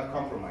you, do not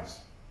compromise.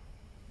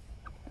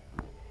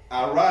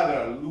 I'd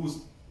rather lose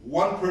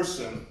one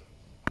person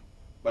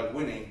by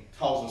winning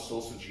 1,000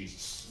 souls to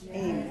Jesus.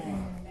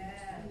 Amen.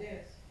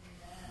 Yes.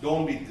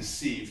 Don't be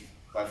deceived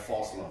by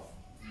false love.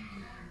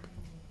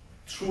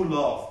 True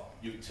love,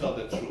 you tell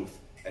the truth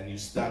and you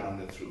stand on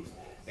the truth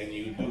and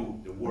you do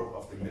the work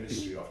of the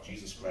ministry of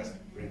Jesus Christ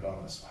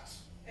regardless what.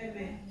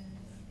 Amen.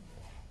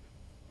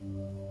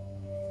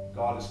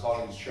 God is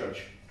calling His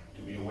church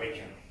to be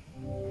awakened,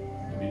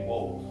 to be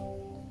bold.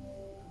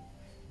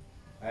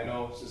 I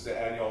know Sister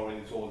Annie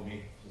already told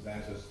me, Sister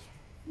Annie says,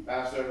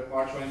 Pastor,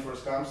 March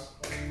 21st comes,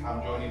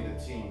 I'm joining the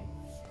team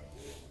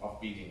of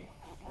beating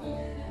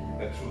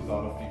the truth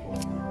out of people.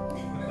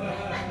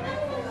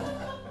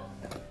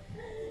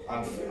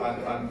 on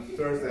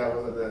Thursday, I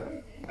was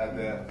at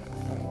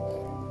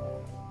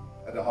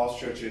the house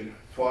church in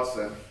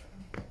Towson,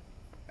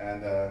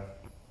 and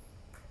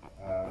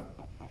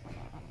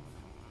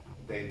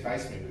they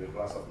enticed me with a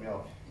glass of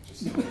milk.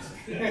 Just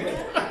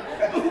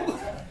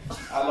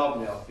I love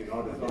milk, you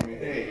know. They told me,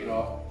 hey, you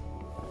know,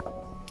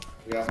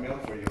 we have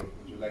milk for you.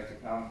 Would you like to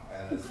come?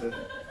 And I said,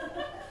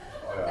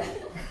 oh yeah.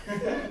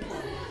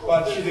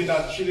 But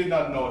she did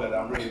not know that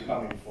I'm really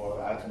coming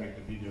for. I had to make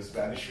the video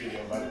Spanish video,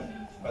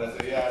 but I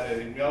said, yeah,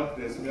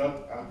 there's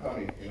milk, I'm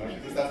coming. You know, she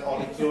said, that's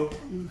all it took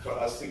for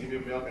us to give you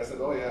milk. I said,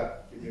 oh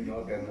yeah, give me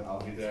milk and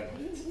I'll be there.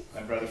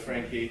 My brother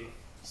Frankie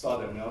saw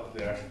the milk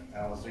there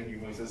and I was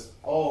drinking. He says,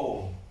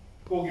 oh,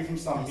 go give him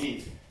some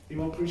meat. He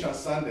will preach on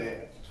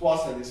Sunday.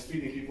 Towson is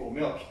feeding people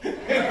milk. Some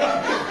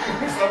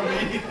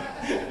meat,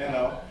 you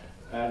know.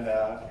 And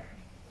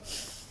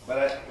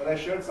but I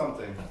shared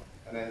something,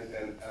 and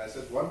I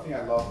said one thing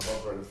I love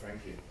about Brother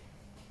Frankie.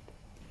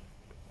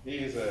 He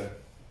is a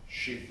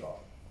sheepdog.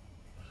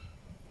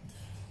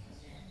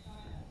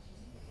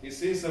 He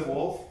sees a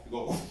wolf, he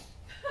goes,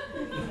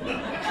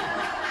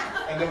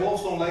 and the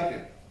wolves don't like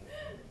him.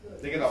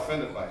 They get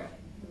offended by him.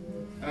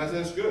 And I said,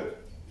 it's good.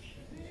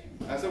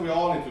 I said we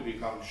all need to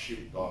become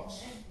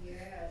sheepdogs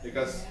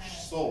because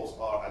souls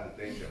are at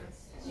the danger.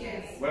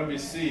 Yes. When we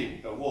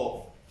see a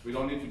wolf, we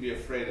don't need to be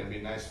afraid and be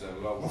nice to them.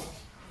 We go,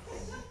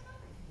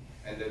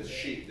 and the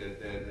sheep,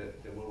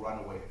 they will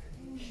run away.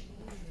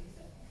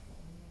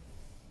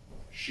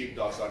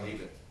 Sheepdogs are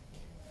needed.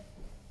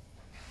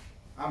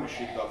 I'm a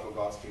sheepdog for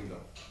God's kingdom.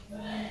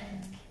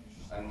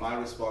 And my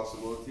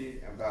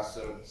responsibility and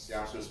Pastor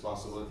Siam's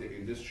responsibility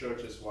in this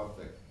church is one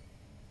thing.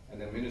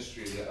 And the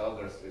ministry of the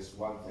elders is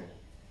one thing.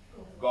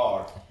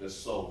 Guard the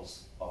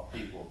souls of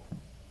people.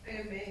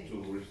 Amen.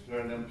 To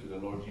return them to the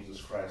Lord Jesus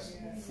Christ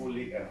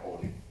fully and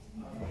wholly.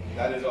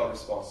 That is our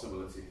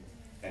responsibility.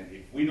 And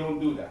if we don't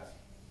do that,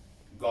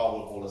 God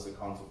will hold us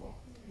accountable.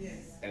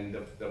 Yes. And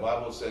the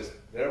Bible says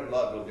their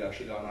blood will be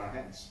actually on our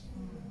hands.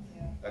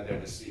 That they're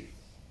deceived.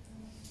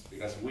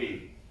 Because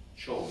we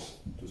chose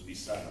to be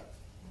silent.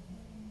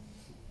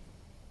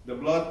 The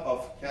blood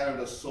of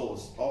Canada's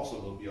souls also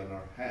will be on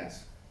our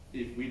hands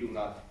if we do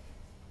not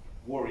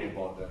worry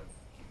about them.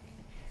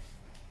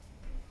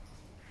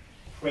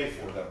 Pray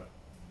for them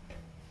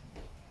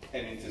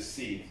and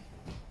intercede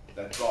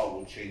that God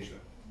will change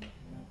them.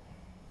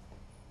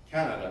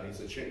 Canada needs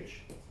a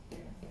change.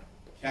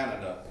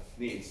 Canada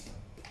needs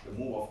the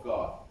move of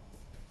God.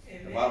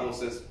 Amen. The Bible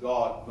says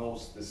God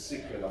knows the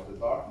secret of the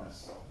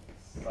darkness,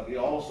 but He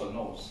also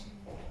knows.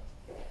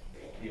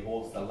 He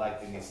holds the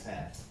light in His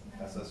hand.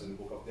 That says in the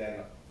book of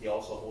Daniel. He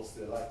also holds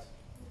the light.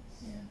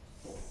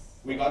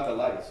 We got the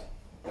light.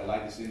 The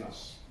light is in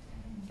us.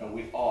 And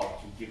we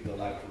ought to give the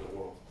light to the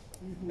world.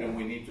 And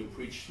we need to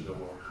preach to the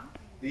world.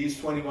 These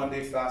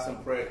 21-day fast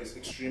and prayer is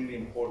extremely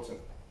important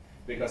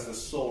because the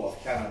soul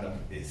of Canada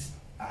is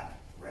at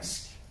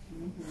risk.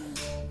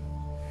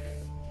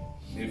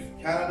 If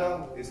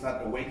Canada is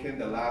not awakened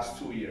the last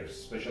 2 years,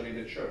 especially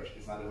the church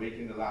is not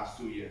awakened the last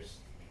 2 years,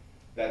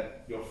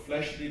 that your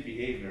fleshly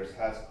behaviors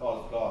has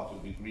caused God to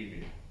be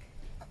grieving,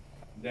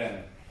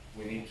 then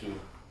we need to,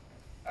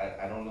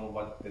 I don't know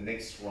what the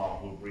next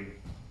round will bring.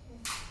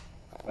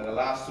 But the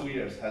last 2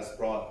 years has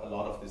brought a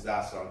lot of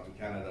disaster onto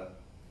Canada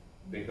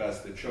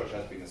because the church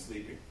has been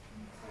asleep.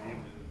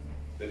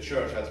 The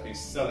church has been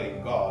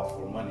selling God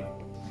for money.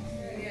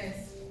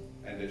 Yes.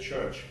 And the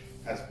church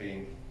has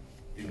been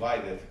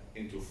divided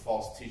into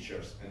false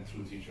teachers and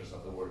true teachers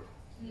of the word.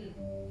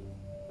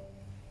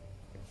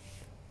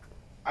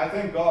 I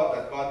thank God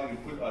that God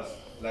didn't put us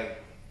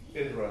like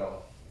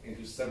Israel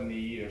into 70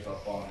 years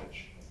of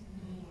bondage.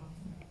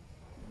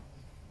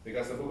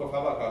 Because the book of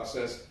Habakkuk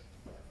says,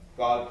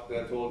 God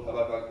told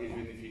Habakkuk,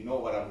 even if you know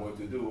what I'm going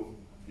to do,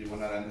 you will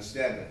not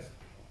understand it.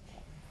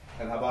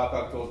 And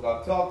Habakkuk told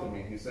God, talk to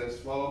me. He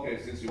says, well,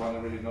 okay, since you want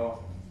to really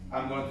know,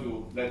 I'm going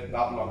to let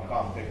Babylon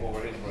come, take over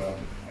Israel,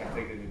 and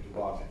take them into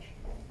bondage.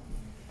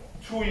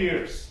 2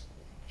 years,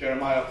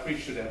 Jeremiah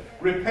preached to them,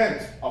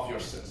 repent of your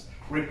sins.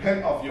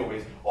 Repent of your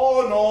ways.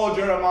 Oh no,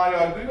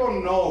 Jeremiah, you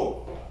don't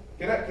know.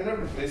 Can I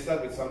replace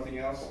that with something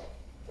else?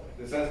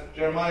 It says,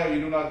 Jeremiah, you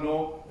do not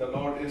know the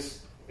Lord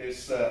is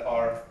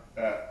our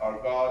our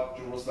God,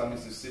 Jerusalem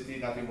is the city,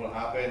 nothing will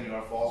happen, you're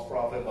a false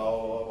prophet, blah,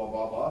 blah, blah,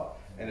 blah, blah.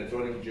 And they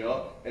throw him in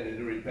jail, and they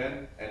didn't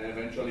repent, and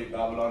eventually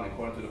Babylon,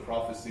 according to the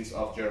prophecies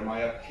of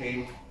Jeremiah,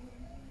 came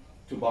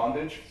to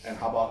bondage, and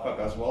Habakkuk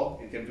as well.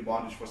 He came to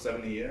bondage for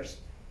 70 years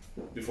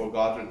before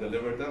God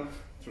delivered them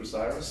through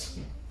Cyrus.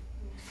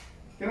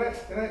 Can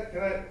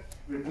I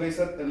replace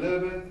that a little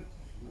bit?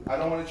 I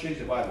don't want to change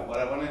the Bible, but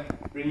I want to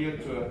bring you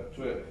to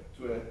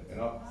an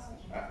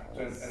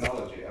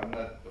analogy. I'm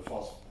not a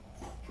false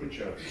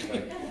preacher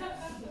like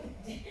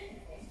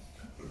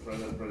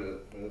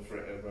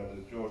Brother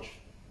George.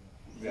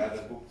 We had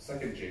the book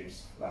 2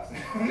 James last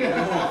night.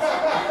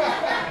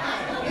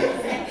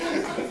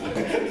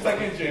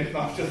 2 James, no,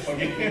 just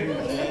forgive me.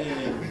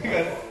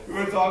 Because we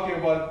were talking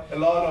about a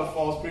lot of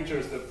false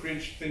preachers that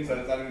preach things that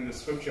is not in the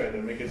scripture and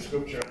they make it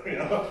scripture, you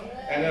know.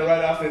 And then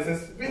right after it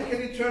says, when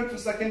can you turn to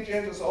 2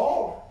 James? I said,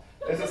 oh,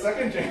 it's a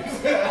 2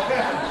 James.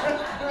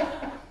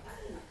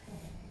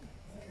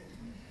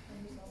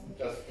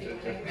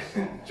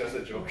 just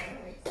a joke.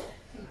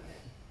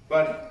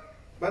 But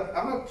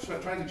I'm not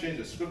trying to change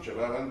the scripture,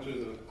 but I want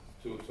to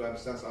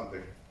understand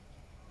something.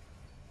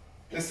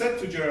 They said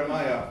to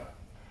Jeremiah,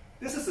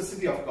 this is the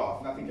city of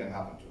God, nothing can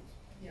happen to it.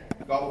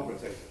 Yeah. God will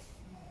protect it.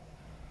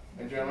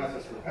 And Jeremiah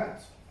says, repent.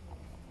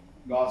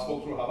 God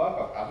spoke through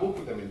Habakkuk, I will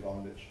put them in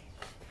bondage.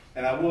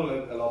 And I will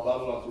allow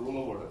Babylon to rule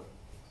over them.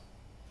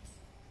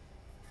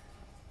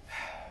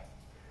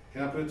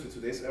 Can I put it to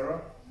today's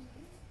era?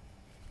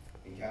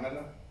 In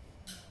Canada?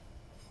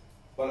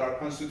 But our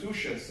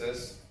constitution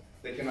says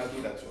they cannot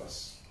do that to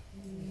us.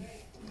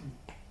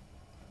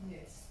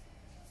 Yes.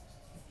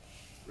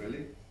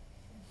 Really?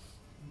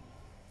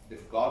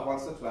 If God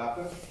wants it to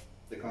happen,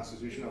 the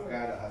Constitution of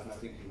Canada has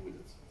nothing to do with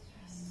it.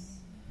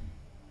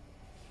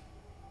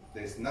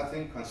 There's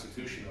nothing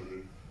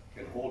constitutionally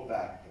can hold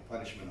back the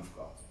punishment of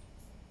God.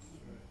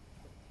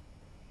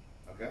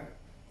 Okay?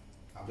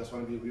 I just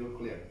want to be real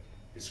clear.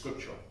 It's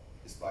scriptural.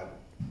 It's Bible.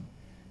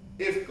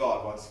 If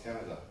God wants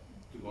Canada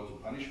to go to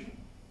punishment,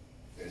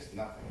 there's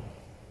nothing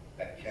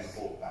that can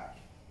hold back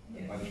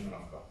the punishment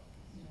of God.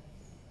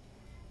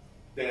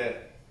 The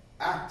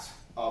act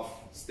of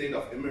state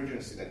of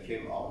emergency that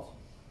came out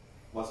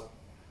was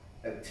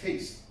a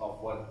taste of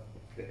what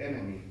the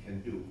enemy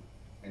can do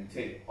and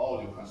take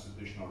all your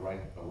constitutional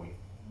rights away.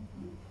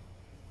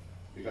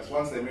 Because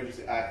once the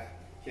Emergency Act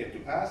came to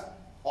pass,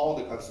 all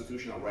the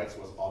constitutional rights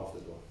was out of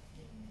the door.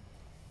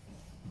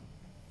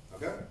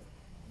 Okay?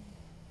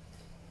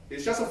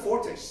 It's just a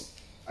foretaste.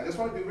 I just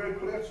want to be very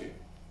clear to you.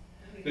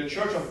 The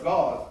church of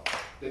God,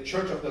 the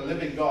church of the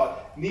living God,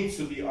 needs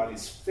to be on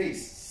its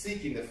face,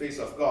 seeking the face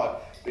of God,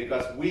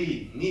 because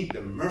we need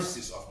the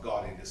mercies of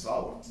God in this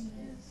hour.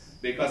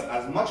 Because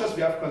as much as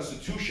we have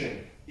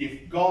constitution,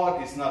 if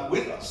God is not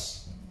with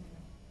us,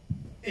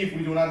 if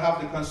we do not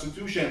have the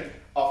constitution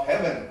of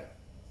heaven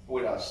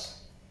with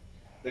us,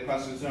 the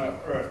constitution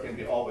of earth can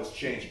be always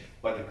changed,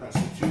 but the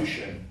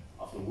constitution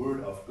of the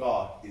Word of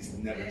God is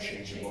never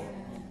changeable.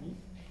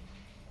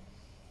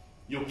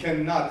 You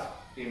cannot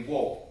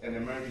invoke an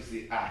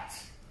emergency act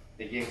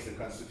against the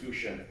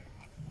constitution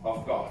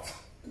of God,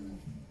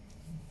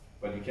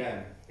 but you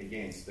can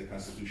against the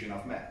constitution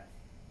of man.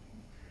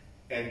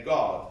 And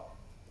God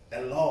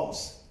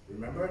allows,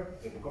 remember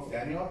the book of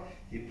Daniel,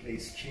 he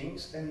places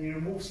kings and he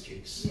removes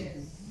kings.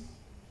 Yes.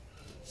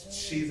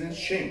 Seasons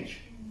change.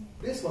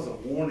 This was a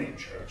warning,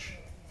 church,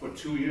 for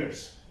 2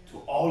 years to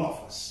all of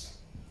us,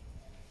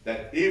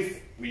 that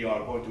if we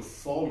are going to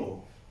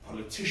follow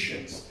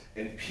politicians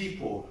and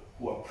people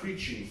who are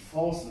preaching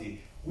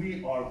falsely,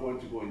 we are going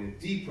to go in a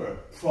deeper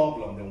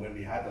problem than when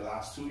we had the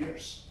last 2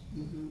 years.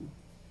 Mm-hmm.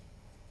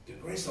 The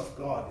grace of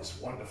God is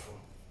wonderful,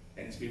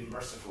 and it's been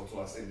merciful to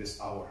us in this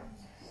hour.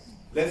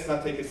 Let's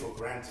not take it for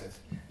granted.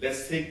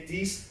 Let's take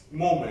this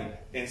moment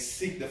and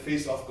seek the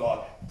face of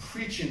God,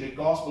 preaching the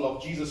gospel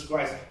of Jesus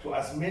Christ to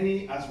as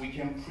many as we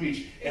can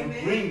preach, and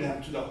bring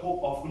them to the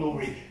hope of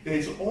glory. There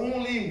is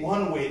only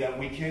one way that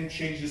we can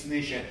change this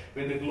nation: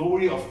 when the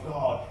glory of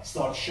God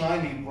starts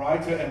shining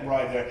brighter and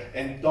brighter,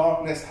 and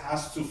darkness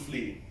has to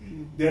flee.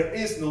 There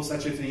is no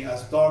such a thing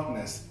as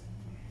darkness.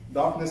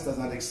 Darkness does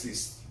not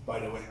exist, by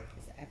the way.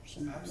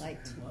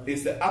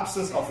 It's the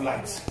absence of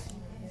light.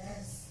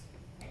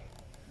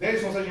 There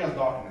is no such thing as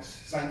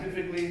darkness.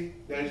 Scientifically,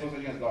 there is no such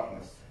thing as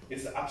darkness.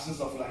 It's the absence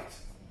of light.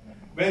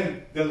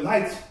 When the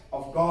light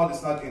of God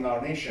is not in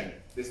our nation,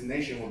 this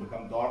nation will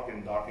become dark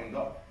and dark and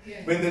dark.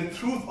 Yeah. When the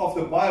truth of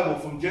the Bible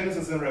from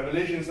Genesis and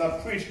Revelation is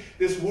not preached,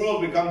 this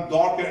world becomes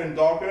darker and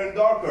darker and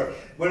darker.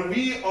 When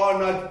we are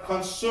not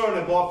concerned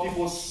about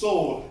people's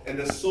soul and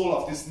the soul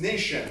of this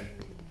nation,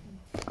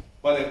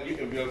 but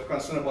if we are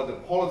concerned about the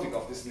politics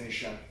of this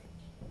nation,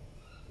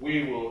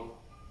 we will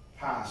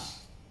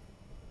pass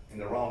in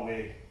the wrong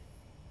way.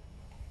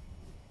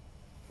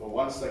 For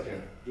 1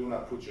 second, do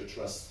not put your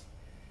trust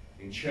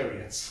in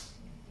chariots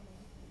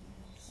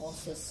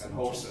and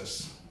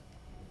horses,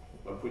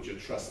 but put your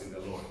trust in the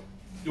Lord.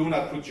 Do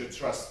not put your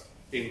trust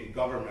in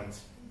government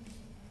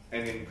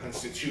and in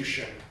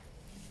constitution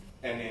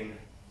and in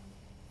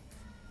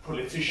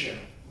politician.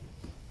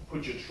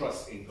 Put your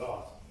trust in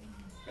God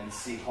and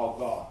see how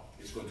God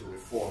is going to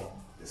reform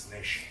this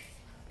nation.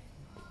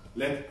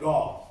 Let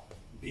God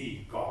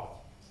be God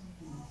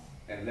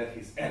and let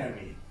his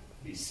enemy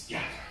be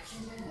scattered.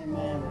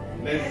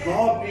 Amen. Let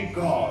God be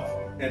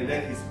God and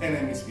let his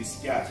enemies be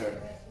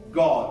scattered.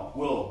 God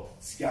will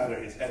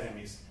scatter his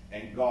enemies,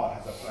 and God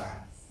has a plan.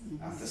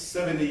 After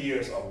 70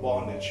 years of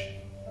bondage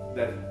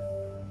that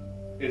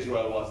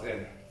Israel was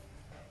in,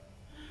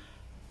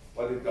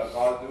 what did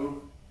God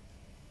do?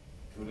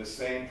 Through the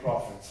same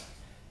prophet.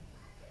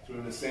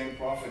 Through the same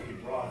prophet, he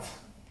brought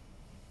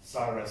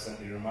Cyrus, and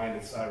he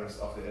reminded Cyrus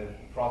of the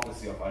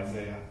prophecy of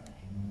Isaiah.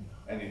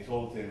 And he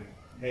told him,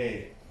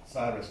 hey,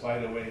 Cyrus, by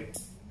the way,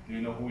 do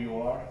you know who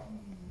you are?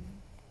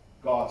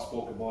 God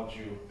spoke about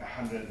you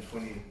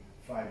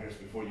 125 years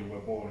before you were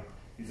born.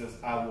 He says,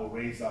 I will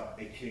raise up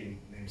a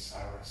king named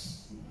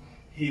Cyrus.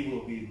 He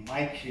will be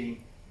my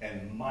king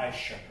and my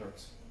shepherd.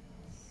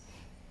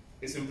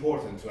 It's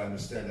important to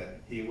understand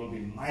that he will be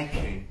my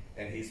king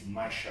and he's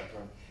my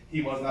shepherd.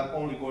 He was not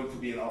only going to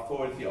be an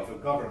authority of a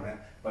government,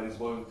 but he's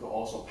going to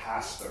also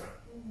pastor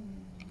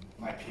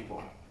my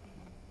people.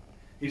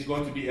 He's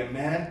going to be a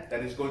man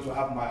that is going to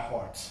have my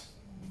heart.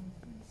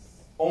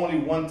 Only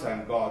one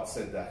time God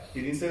said that.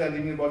 He didn't say that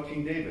even about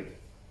King David.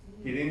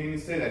 He didn't even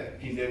say that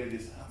King David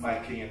is my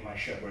king and my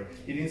shepherd.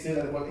 He didn't say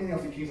that about any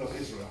of the kings of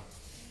Israel.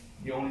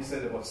 He only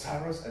said about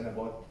Cyrus and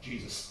about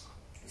Jesus,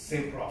 the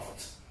same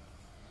prophet.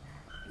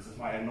 This is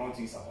my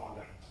anointings upon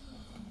them.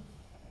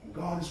 And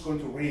God is going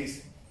to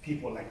raise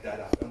people like that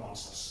up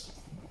amongst us.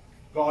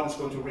 God is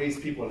going to raise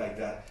people like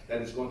that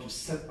is going to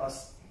set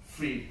us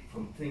free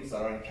from things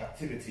that are in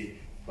captivity.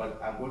 But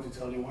I'm going to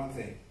tell you one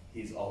thing.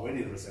 He's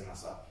already risen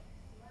us up.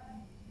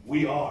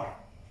 We are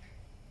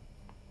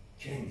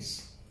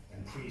kings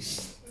and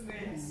priests.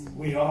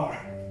 We are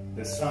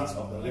the sons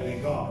of the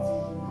living God.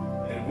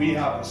 And we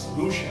have the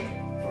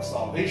solution for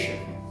salvation.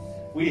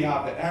 We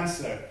have the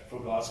answer for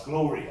God's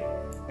glory.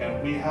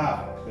 And we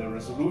have the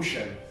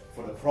resolution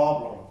for the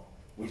problem.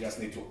 We just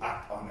need to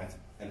act on it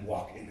and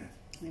walk in it.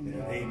 In the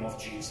name of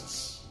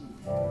Jesus.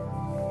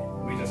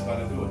 We just got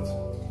to do it.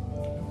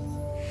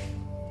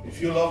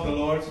 If you love the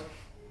Lord,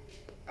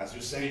 as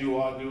you say you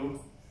are, do.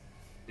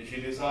 If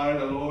you desire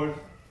the Lord,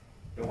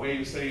 the way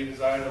you say you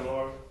desire the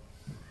Lord,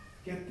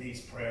 get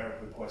these prayer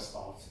requests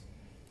out.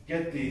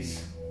 Get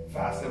these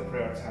fast and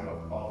prayer time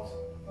out.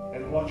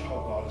 And watch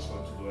how God is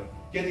going to do it.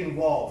 Get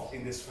involved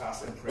in this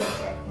fast and prayer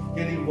time.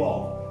 Get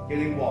involved. Get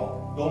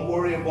involved. Don't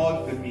worry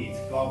about the meat.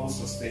 God will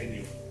sustain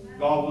you.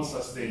 God will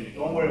sustain you.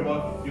 Don't worry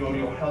about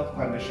your health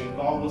condition.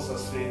 God will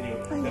sustain you.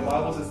 The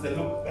Bible says they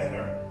look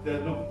better. They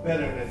look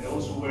better than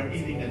those who were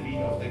eating the meat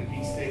of the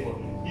king's table.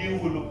 You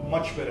will look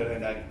much better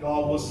than that.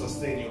 God will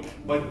sustain you.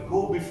 But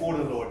go before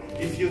the Lord.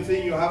 If you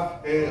think you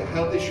have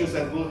health issues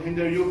that will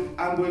hinder you,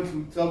 I'm going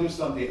to tell you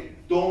something.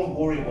 Don't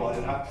worry about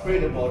it. I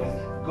prayed about it.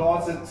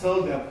 God said,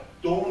 tell them,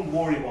 don't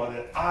worry about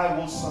it. I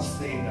will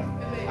sustain them.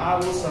 I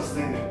will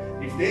sustain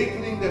them. If they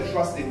put their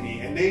trust in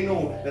me and they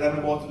know that I'm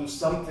about to do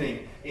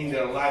something in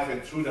their life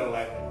and through their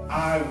life,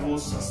 I will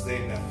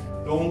sustain them.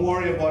 Don't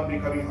worry about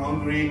becoming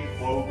hungry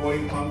or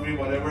going hungry,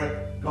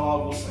 whatever.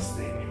 God will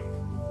sustain you.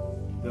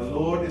 The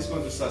Lord is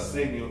going to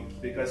sustain you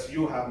because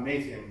you have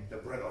made him the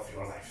bread of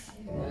your life.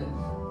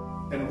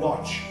 And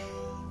watch,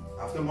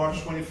 after March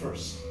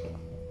 21st,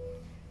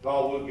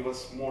 God will give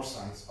us more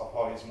signs of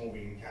how he's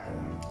moving in Canada.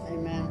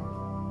 Amen.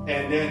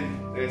 And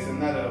then there's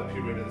another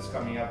period that is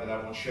coming up that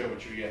I won't share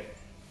with you yet.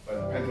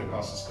 But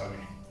Pentecost is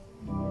coming.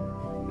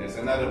 There's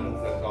another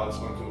move that God is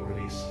going to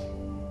release.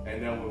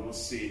 And then we will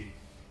see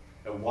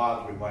a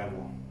wild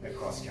revival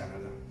across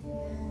Canada.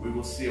 We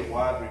will see a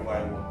wild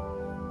revival.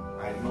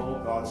 I know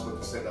God is going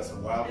to send us a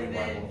wild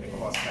revival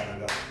across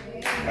Canada.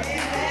 And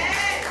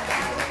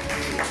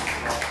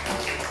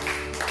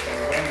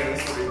when there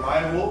is a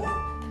revival,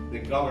 the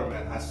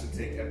government has to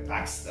take a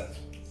back step.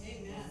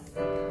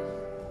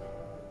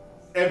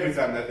 Every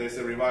time that there's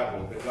a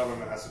revival, the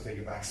government has to take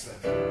a back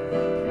step.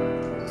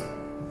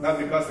 Not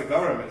because the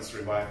government is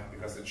revived,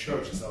 because the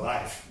church is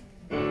alive.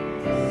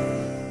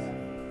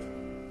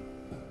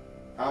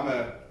 I'm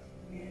a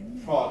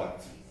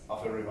product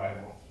of a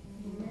revival.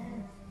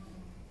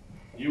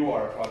 You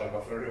are a product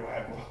of a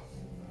revival.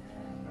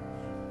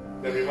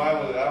 The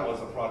revival that I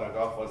was a product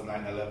of was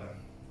 9/11.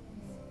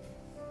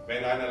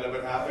 When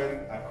 9/11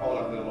 happened, I called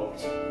on the Lord,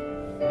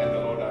 and the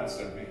Lord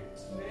answered me.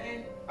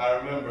 I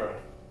remember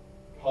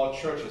how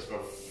churches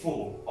were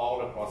full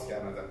all across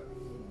Canada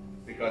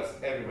because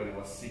everybody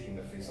was seeking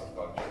the face of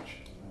God church.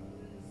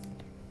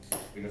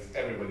 Because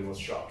everybody was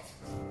shocked.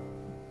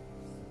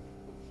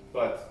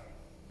 But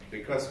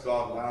because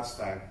God last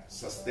time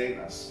sustained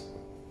us,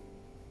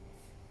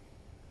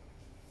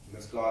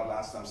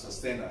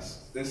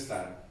 this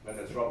time when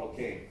the trouble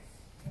came,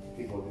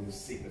 people didn't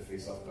seek the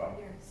face of God.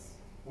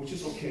 Which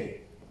is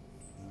okay.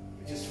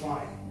 Which is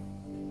fine.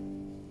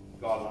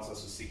 God wants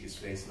us to seek his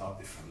face now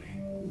differently.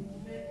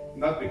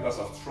 Not because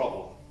of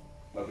trouble,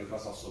 but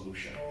because of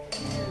solution.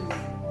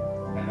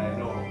 And I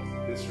know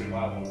this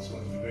revival is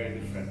going to be very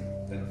different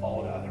than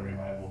all the other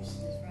revivals.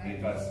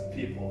 Because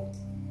people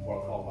who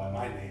are called by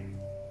my name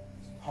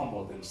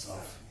humble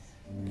themselves,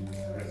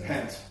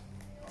 repent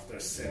of their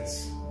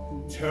sins,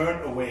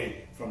 turn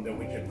away from their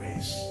wicked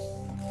ways.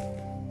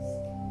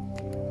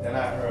 Then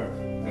I heard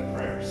the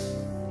prayers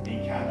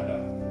in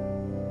Canada.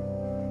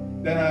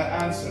 Then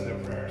I answered the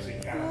prayers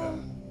in Canada.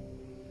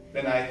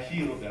 Then I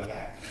healed their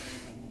land.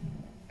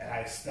 And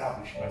I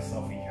established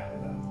myself in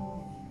Canada.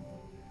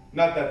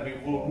 Not that we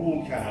will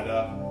rule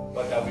Canada,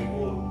 but that we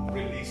will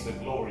release the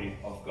glory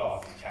of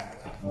God in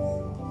Canada.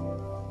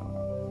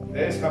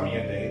 There is coming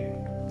a day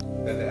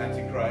that the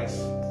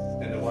Antichrist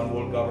and the one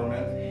world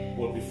government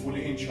will be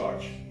fully in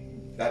charge.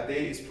 That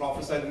day is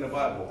prophesied in the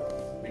Bible.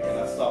 We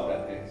cannot stop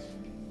that day.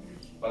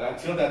 But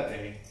until that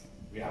day,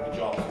 we have a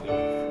job to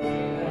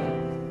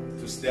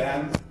do. To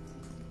stand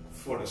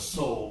for the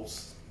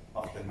souls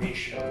of the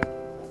nation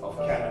of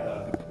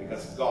Canada,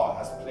 because God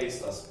has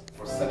placed us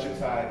for such a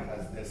time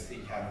as this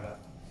in Canada.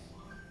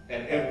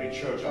 And every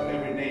church of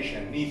every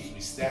nation needs to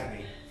be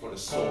standing for the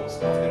souls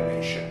of their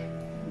nation,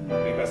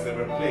 because they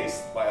were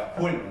placed by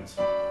appointment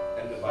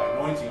and by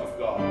anointing of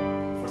God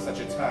for such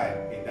a time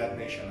in that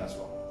nation as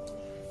well.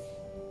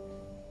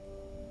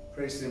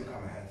 Praise Him.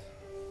 Come ahead.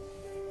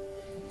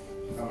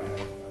 Come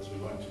ahead as we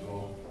want to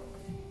go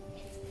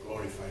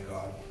glorify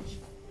God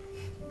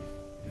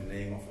in the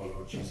name of our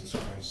Lord Jesus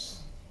Christ.